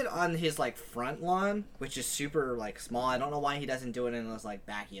he does it on his, like, front lawn, which is super, like, small. I don't know why he doesn't do it in his, like,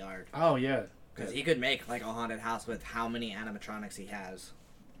 backyard. Oh, yeah. Because he could make, like, a haunted house with how many animatronics he has.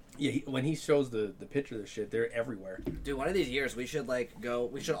 Yeah, when he shows the picture of the shit, they're everywhere. Dude, one of these years, we should, like,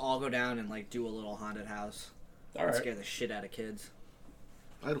 we should all go down and, like, do a little haunted house. All right. Scare the shit out of kids.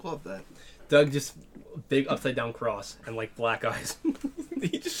 I'd love that. Doug just big upside down cross and like black eyes.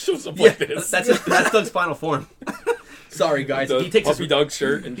 He just shows up Yeah, like this. that's Doug's final form. Sorry guys, The he takes puppy his dog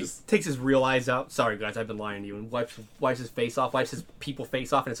shirt and he just takes his real eyes out. Sorry guys, I've been lying to you. And wipes his face off, wipes his people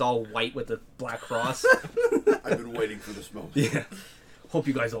face off, and it's all white with the black cross. I've been waiting for this moment. Yeah. Hope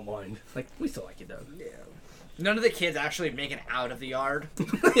you guys don't mind. Like we still like you, Doug. Yeah. None of the kids actually make it out of the yard.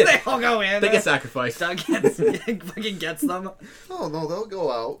 They all go in. They get sacrificed. Doug fucking gets them. Oh, no, they'll go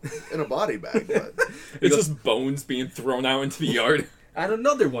out in a body bag, but... it's just bones being thrown out into the yard. And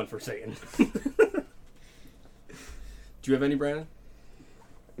another one for Satan. Do you have any, Brandon?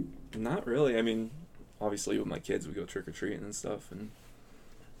 Not really. I mean, obviously with my kids we go trick or treating and stuff, and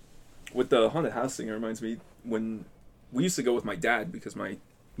with the haunted house thing, it reminds me when we used to go with my dad because my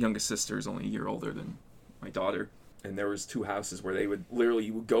youngest sister is only a year older than my daughter, and there was 2 houses where they would literally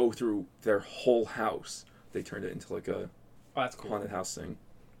you would go through their whole house. They turned it into like a Oh, that's cool. haunted house thing,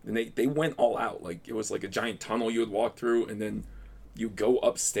 and they went all out. Like it was like a giant tunnel you would walk through, and then you go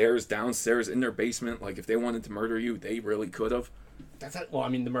upstairs, downstairs, in their basement. Like if they wanted to murder you, they really could have. Well, I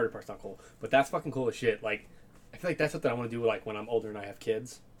mean, the murder part's not cool, but that's fucking cool as shit. Like, I feel like that's something I want to do. Like when I'm older and I have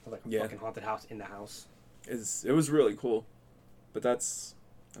kids, like a Yeah. fucking haunted house in the house. It was really cool, but that's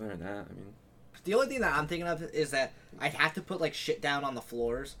other than that. I mean, The only thing that I'm thinking of is that I'd have to put, like, shit down on the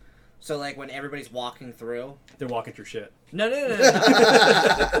floors. So, like, when everybody's walking through... They're walking through shit. No.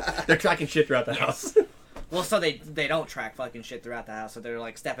 They're tracking shit throughout the house. Well, so they don't track fucking shit throughout the house. So they're,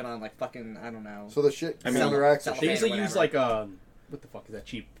 like, stepping on, like, fucking, I don't know. So the shit I mean, counteracts the Cellophane. They shit. usually whatever. use like what the fuck is that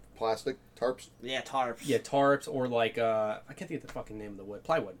cheap? Plastic tarps. Yeah, tarps. Yeah, tarps or like I can't think of the fucking name of the wood.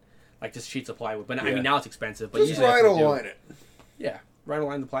 Plywood. like just sheets of plywood. But I Yeah. mean, now it's expensive. But Just usually that's what we do. rhino line it. Yeah, rhino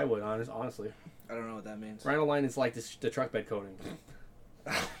line the plywood. Honestly, I don't know what that means. rhino line is like the truck bed coating.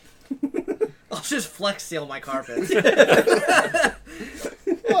 I'll just flex seal my carpets.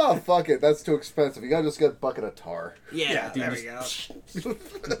 Oh, fuck it. That's too expensive. You gotta just get a bucket of tar. Yeah, dude, there we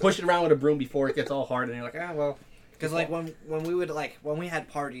go. Push it around with a broom before it gets all hard, and you're like, well. Because like when we would when we had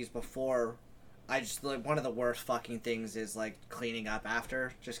parties before, I just like one of the worst fucking things is like cleaning up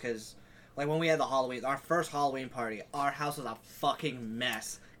after. Just because like when we had our first Halloween party, our house was a fucking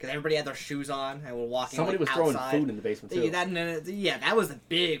mess. Because everybody had their shoes on and were walking. Somebody like, was throwing outside. food in the basement too. Yeah, that was the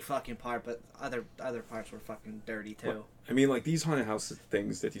big fucking part. But other parts were fucking dirty too. I mean, like these haunted house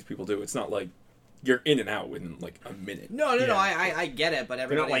things that these people do. It's not like you're in and out within like a minute. No, Yeah. I get it, but You're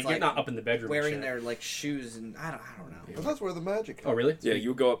not everybody's like like you're not up in the bedroom wearing and shit. their like shoes and I don't know. But that's where the magic Oh really? Yeah, you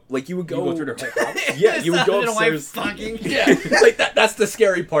would go up. Like you would You go, go through their whole house. Yeah, you would go Husband and wife upstairs. fucking. Yeah, like that's the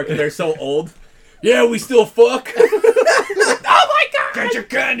scary part because they're so old. Yeah, we still fuck. Oh my god! Get your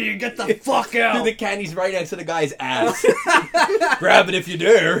candy and get the fuck out. Dude, the candy's right next to the guy's ass. Grab it if you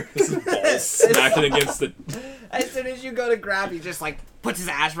dare. Balls smacking against the. As soon as you go to grab, he just like puts his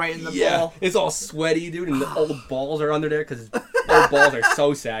ass right in the Yeah, bowl. it's all sweaty, dude, and the old balls are under there because his old balls are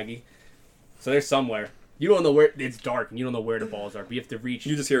so saggy. So they're somewhere. You don't know where. It's dark, and you don't know where the balls are. But you have to reach.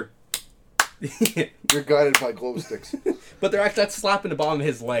 You just hear. You're guided by glow sticks. But they're actually that's slapping the bottom of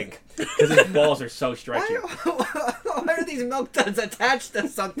his leg because his balls are so stretchy. Why are these milk duds attached to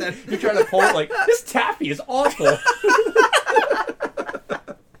something? You're trying to pull it like this taffy is awful.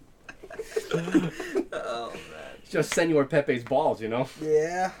 Oh man. Just Senor Pepe's balls, you know.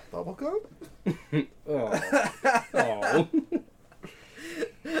 Yeah. Bubblegum? Oh. Oh.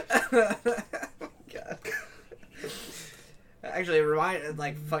 God.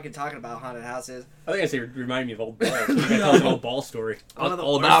 Actually, fucking talking about haunted houses. I think I say remind me of old balls. You guys tell an old ball story. One of the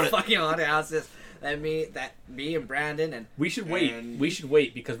All worst about it. fucking haunted houses that me and Brandon and We should wait. And- We should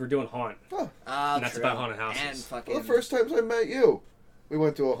wait because we're doing haunt. and that's about haunted houses. And fucking Well, the first times I met you, we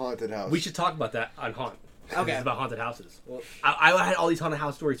went to a haunted house. We should talk about that on haunt. Okay. It's about haunted houses. Well- I had all these haunted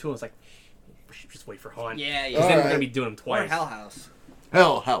house stories too. And I was like, we should just wait for haunt. yeah, Because yeah. then we're Alright. gonna be doing them Or twice. Hell House.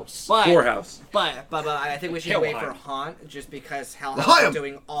 Hell House. But Whorehouse. But I think we should Hell wait House. for Haunt just because Hell The House is Haunted.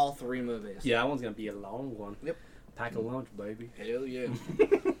 doing all 3 movies. Yeah, that one's gonna be a long one. Yep. Pack a lunch, baby. Hell yeah.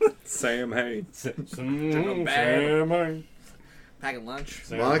 Sam Hain. Sam bad. Packing lunch.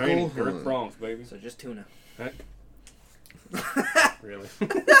 Michael You're Hunt. Bronx, baby. So just tuna. Really?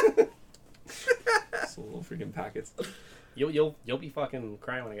 Just little freaking packets. You'll be fucking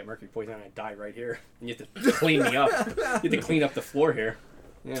crying when I get mercury poisoning and I die right here. And you have to clean me up. You have to clean up the floor here.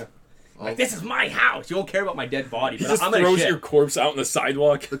 Yeah. Like, this is my house. You don't care about my dead body, He but just I'm gonna throws shit. your corpse out on the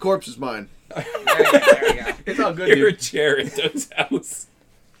sidewalk. The corpse is mine. There you go. It's all good, You're a dude. chair in Doug's house.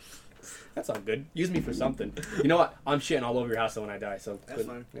 That's all good. Use me for something. You know what? I'm shitting all over your house though when I die, so That's good.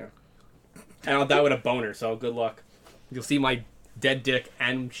 fine. Yeah. And I'll die with a boner, so good luck. You'll see my dead dick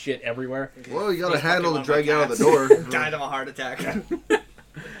and shit everywhere. Well, you got a He's handle fucking to drag you one out of of my the door. Died of a heart attack.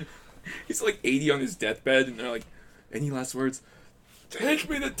 He's like 80 on his deathbed, and they're like, any last words? Take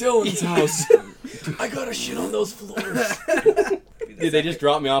me to Dylan's house. I gotta shit on those floors. Dude, they just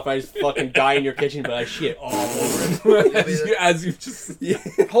drop me off. I just fucking die in your kitchen, but I shit all over it. as you just. Yeah.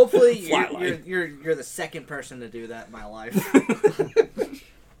 Hopefully, Flatline. you're the second person to do that in my life.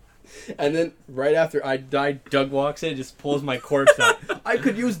 And then right after I die, Doug walks in and just pulls my corpse out. I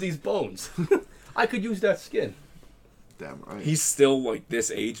could use these bones. I could use that skin. Damn right. He's still like this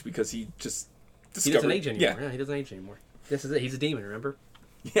age because he just He discovered. doesn't age anymore. Yeah. Yeah, he doesn't age anymore. This is it. He's a demon, remember?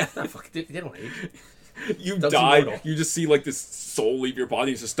 Yeah. Nah, fuck, they don't age. You Doug's die. immortal. You just see like this soul leave your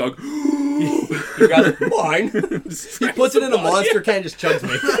body. It's just Doug. He grabs it, mine. He puts it in a monster can and just chugs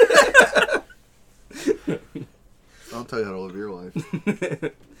me. I'll tell you how to live your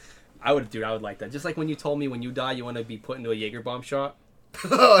life. I would like that. Just like when you told me when you die you want to be put into a Jaeger bomb shot.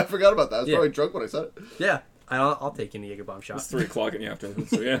 Oh, I forgot about that. I was Yeah. probably drunk when I said it. Yeah. I'll take you in a Jaeger bomb shot. It's 3 o'clock in the afternoon.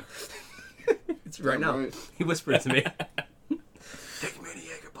 So yeah. It's right Damn now. right. He whispered to me. Take me in a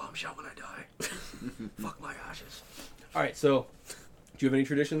Jaeger bomb shot when I die. Fuck my ashes. Alright, so do you have any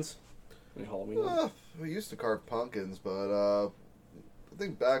traditions? Any Halloween ones? We used to carve pumpkins, but I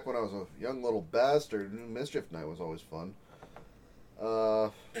think back when I was a young little bastard, Mischief Night was always fun.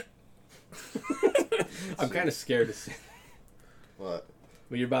 I'm kind of scared to see What?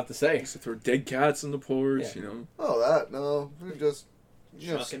 what you're about to say. Used to throw dead cats in the porch. Yeah. You know. Oh, that? No. We just,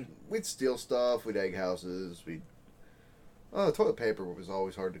 Shucking. we'd steal stuff, we'd egg houses, toilet paper was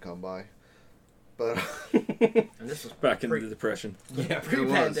always hard to come by. But, And this was Back in the depression. Yeah,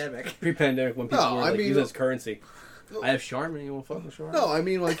 pre-pandemic. pre-pandemic when people No, were I like mean- using it as currency. I have Charmin. You want to fuck with Charmin? No, I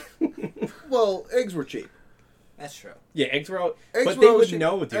mean like, well, eggs were cheap. That's true. Yeah, eggs were out. Eggs But were they always would cheap.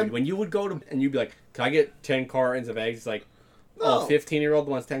 know, dude. And- When you would go to and you'd be like, "Can I get 10 cartons of eggs?" It's like, No. oh, 15-year-old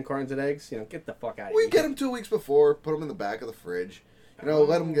wants 10 cartons of eggs. You know, get the fuck out of We here. get them 2 weeks before, put them in the back of the fridge. You know,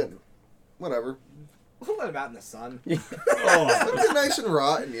 let them get whatever. We'll let him out in the sun. Oh. Let them get nice and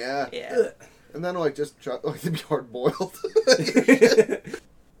rotten, yeah. Yeah. And then like just try, like to be hard boiled.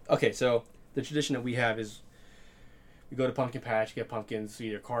 Okay, so the tradition that we have is we go to Pumpkin Patch, get pumpkins, we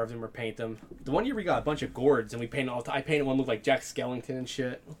either carve them or paint them. The one year we got a bunch of gourds and we painted all. I painted one look like Jack Skellington and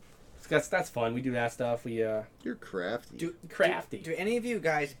shit. So that's fun. We do that stuff. We You're crafty. crafty. Do any of you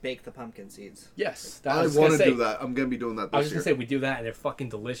guys bake the pumpkin seeds? Yes, that I was want gonna to say. do that. I'm gonna be doing that I was this just year. gonna say we do that and they're fucking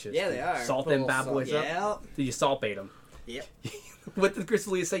delicious. Yeah, they are. Salt Put a them bad little boys salt. up. Yep. Did you salt bait them? Yep. What did Chris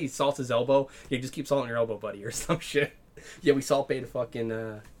Lee say? He salts his elbow. Yeah, just keep salting your elbow, buddy, or some shit. Yeah, we salt bait the fucking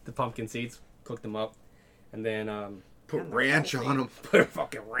the pumpkin seeds, cook them up, and then Put ranch on them. put a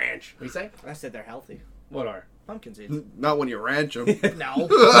fucking ranch. What do you say? I said they're healthy. What are? Pumpkin seeds. Not when you ranch them. No.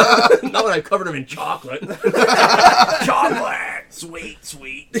 Not when I covered them in chocolate. Chocolate! Sweet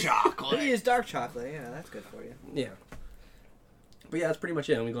You chocolate. use dark chocolate. Yeah, that's good for you. Yeah. But yeah, that's pretty much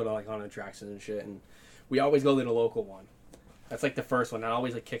it. And we go to like on attractions and shit, and we always go to the local one. That's like the first one. That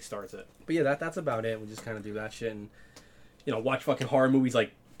always like kickstarts it. But yeah, that's about it. We just kind of do that shit and watch fucking horror movies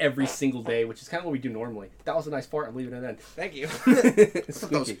like every single day, which is kind of what we do normally. That was a nice fart. I'm leaving it in. Thank you. That was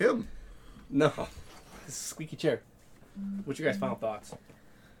Squeaky. him. No, this is a squeaky chair. What's your guys' final thoughts?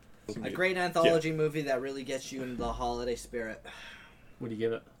 A great anthology movie that really gets you into the holiday spirit. What do you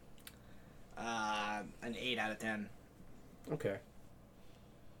give it? An 8 out of 10. Okay.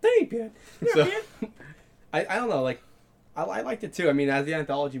 Thank you. So, I don't know. Like, I liked it too. I mean, as the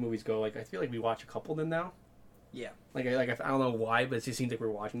anthology movies go, like I feel like we watch a couple of them now. Yeah. I don't know why, but it just seems like we're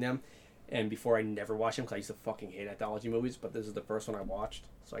watching them. And before I never watched them because I used to fucking hate anthology movies. But this is the first one I watched,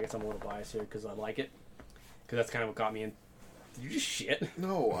 so I guess I'm a little biased here because I like it. Because that's kind of what got me in. Did you just shit?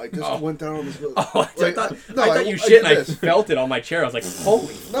 No, I just Oh. went down on this. Oh, Like, I no, thought you I shit. did And I this. felt it on my chair. I was like,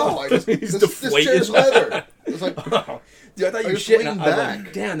 holy. No, I just He's this chair's deflated. leather. It was like Oh, dude, I thought I you just shit. And leaned I was like,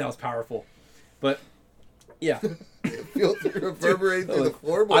 back. damn, that was powerful. But yeah. it feels reverberating through the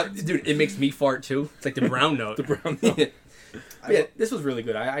floorboards. Dude, it makes me fart too. It's like the brown note. The brown note. But yeah, this was really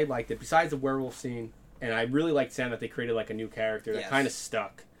good. I liked it. Besides the werewolf scene, and I really liked Sam that they created like a new character that Yes. kind of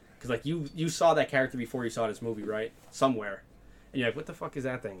stuck. Because like you saw that character before you saw this movie, right? Somewhere, and you're like, what the fuck is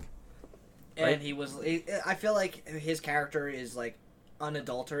that thing? And Right? I feel like his character is like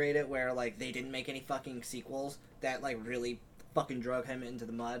unadulterated, where like they didn't make any fucking sequels that like really fucking drug him into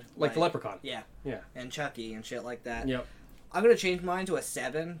the mud. Like the Leprechaun. Yeah. Yeah. And Chucky and shit like that. Yep. I'm gonna change mine to a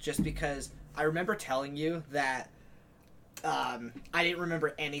 7 just because I remember telling you that I didn't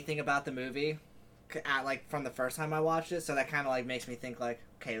remember anything about the movie like from the first time I watched it, so that kind of like makes me think like,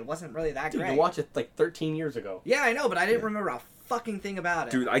 okay, it wasn't really that Dude, great. you watched it like 13 years ago. Yeah, I know, but I didn't remember a fucking thing about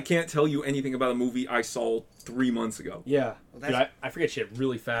it. Dude, I can't tell you anything about a movie I saw 3 months ago. Yeah. Well, Dude, I forget shit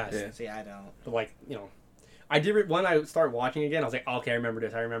really fast. Yeah. See, I don't. But like, I did when I started watching again. I was like, okay, I remember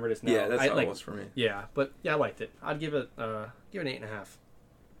this. Now. Yeah, that's I, how like, it was for me. Yeah, but yeah, I liked it. I'd give it an 8.5.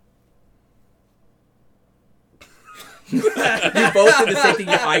 You both did the same thing.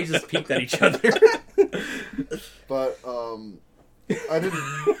 Your eyes just peeked at each other. But I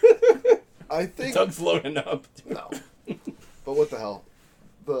didn't. I think Doug's loading up. no. But what the hell?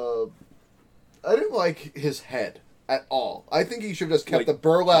 I didn't like his head at all. I think he should have just kept Like, the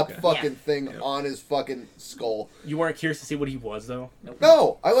burlap okay. fucking Yeah. thing Yep. on his fucking skull. You weren't curious to see what he was, though.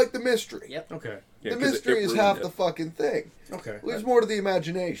 No, I like the mystery. Yep. Okay. Yeah, The 'cause mystery it is ruined half it. the fucking thing. Okay. Leaves more to the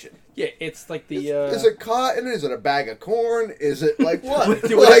imagination. Yeah, it's like the. Is it cotton? Is it a bag of corn? Is it like what?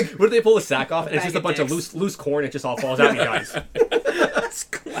 Dude, like what if they pull the sack off and it's Bag just a of bunch of dicks. loose corn? It just all falls out, you guys. That's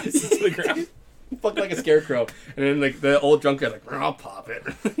classic. To the ground. Fuck like a scarecrow, and then like the old drunk guy's like, I'll pop it.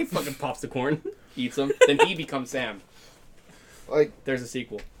 He fucking pops the corn, eats them, then he becomes Sam. like There's a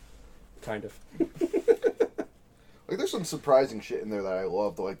sequel, kind of. there's some surprising shit in there that I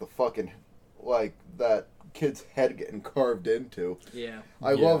loved, like the fucking like that kid's head getting carved into. Yeah.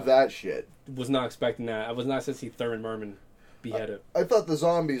 I Yeah. love that shit. Was not expecting that. I was not to see Thurman Merman beheaded. I thought the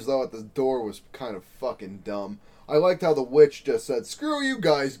zombies though at the door was kind of fucking dumb. I liked how the witch just said, "Screw you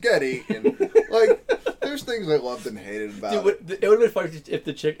guys, get eaten." Like, there's things I loved and hated about Dude, it would have been funny if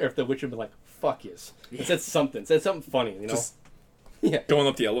the witch had been like, "Fuck yes," it said something funny, you know. Just Yeah, going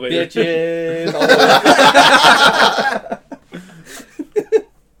up the elevator. bitches. all the-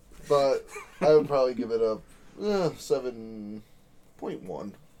 But I would probably give it a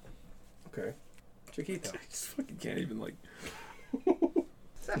 7.1. Okay, Chiquito. I just fucking can't even like.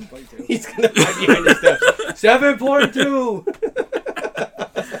 7.2. He's gonna hide behind his steps.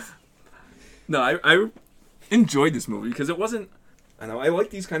 7.2. No, I enjoyed this movie because it wasn't. I know I like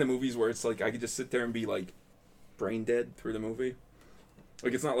these kind of movies where it's like I could just sit there and be like brain dead through the movie.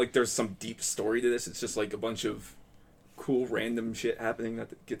 Like it's not like there's some deep story to this. It's just like a bunch of cool random shit happening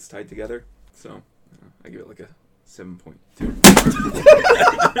that gets tied together. So I give it like a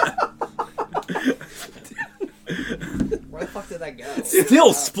 7.2. Where the fuck did that go?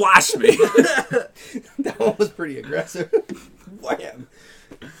 Still splashed me. That one was pretty aggressive. Wham.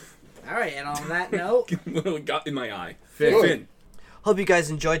 All right, and on that note, Literally got in my eye. Good. Finn. Hope you guys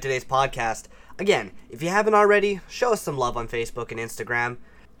enjoyed today's podcast. Again, if you haven't already, show us some love on Facebook and Instagram.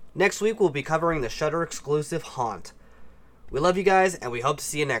 Next week, we'll be covering the Shudder exclusive Haunt. We love you guys, and we hope to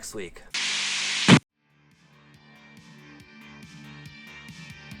see you next week.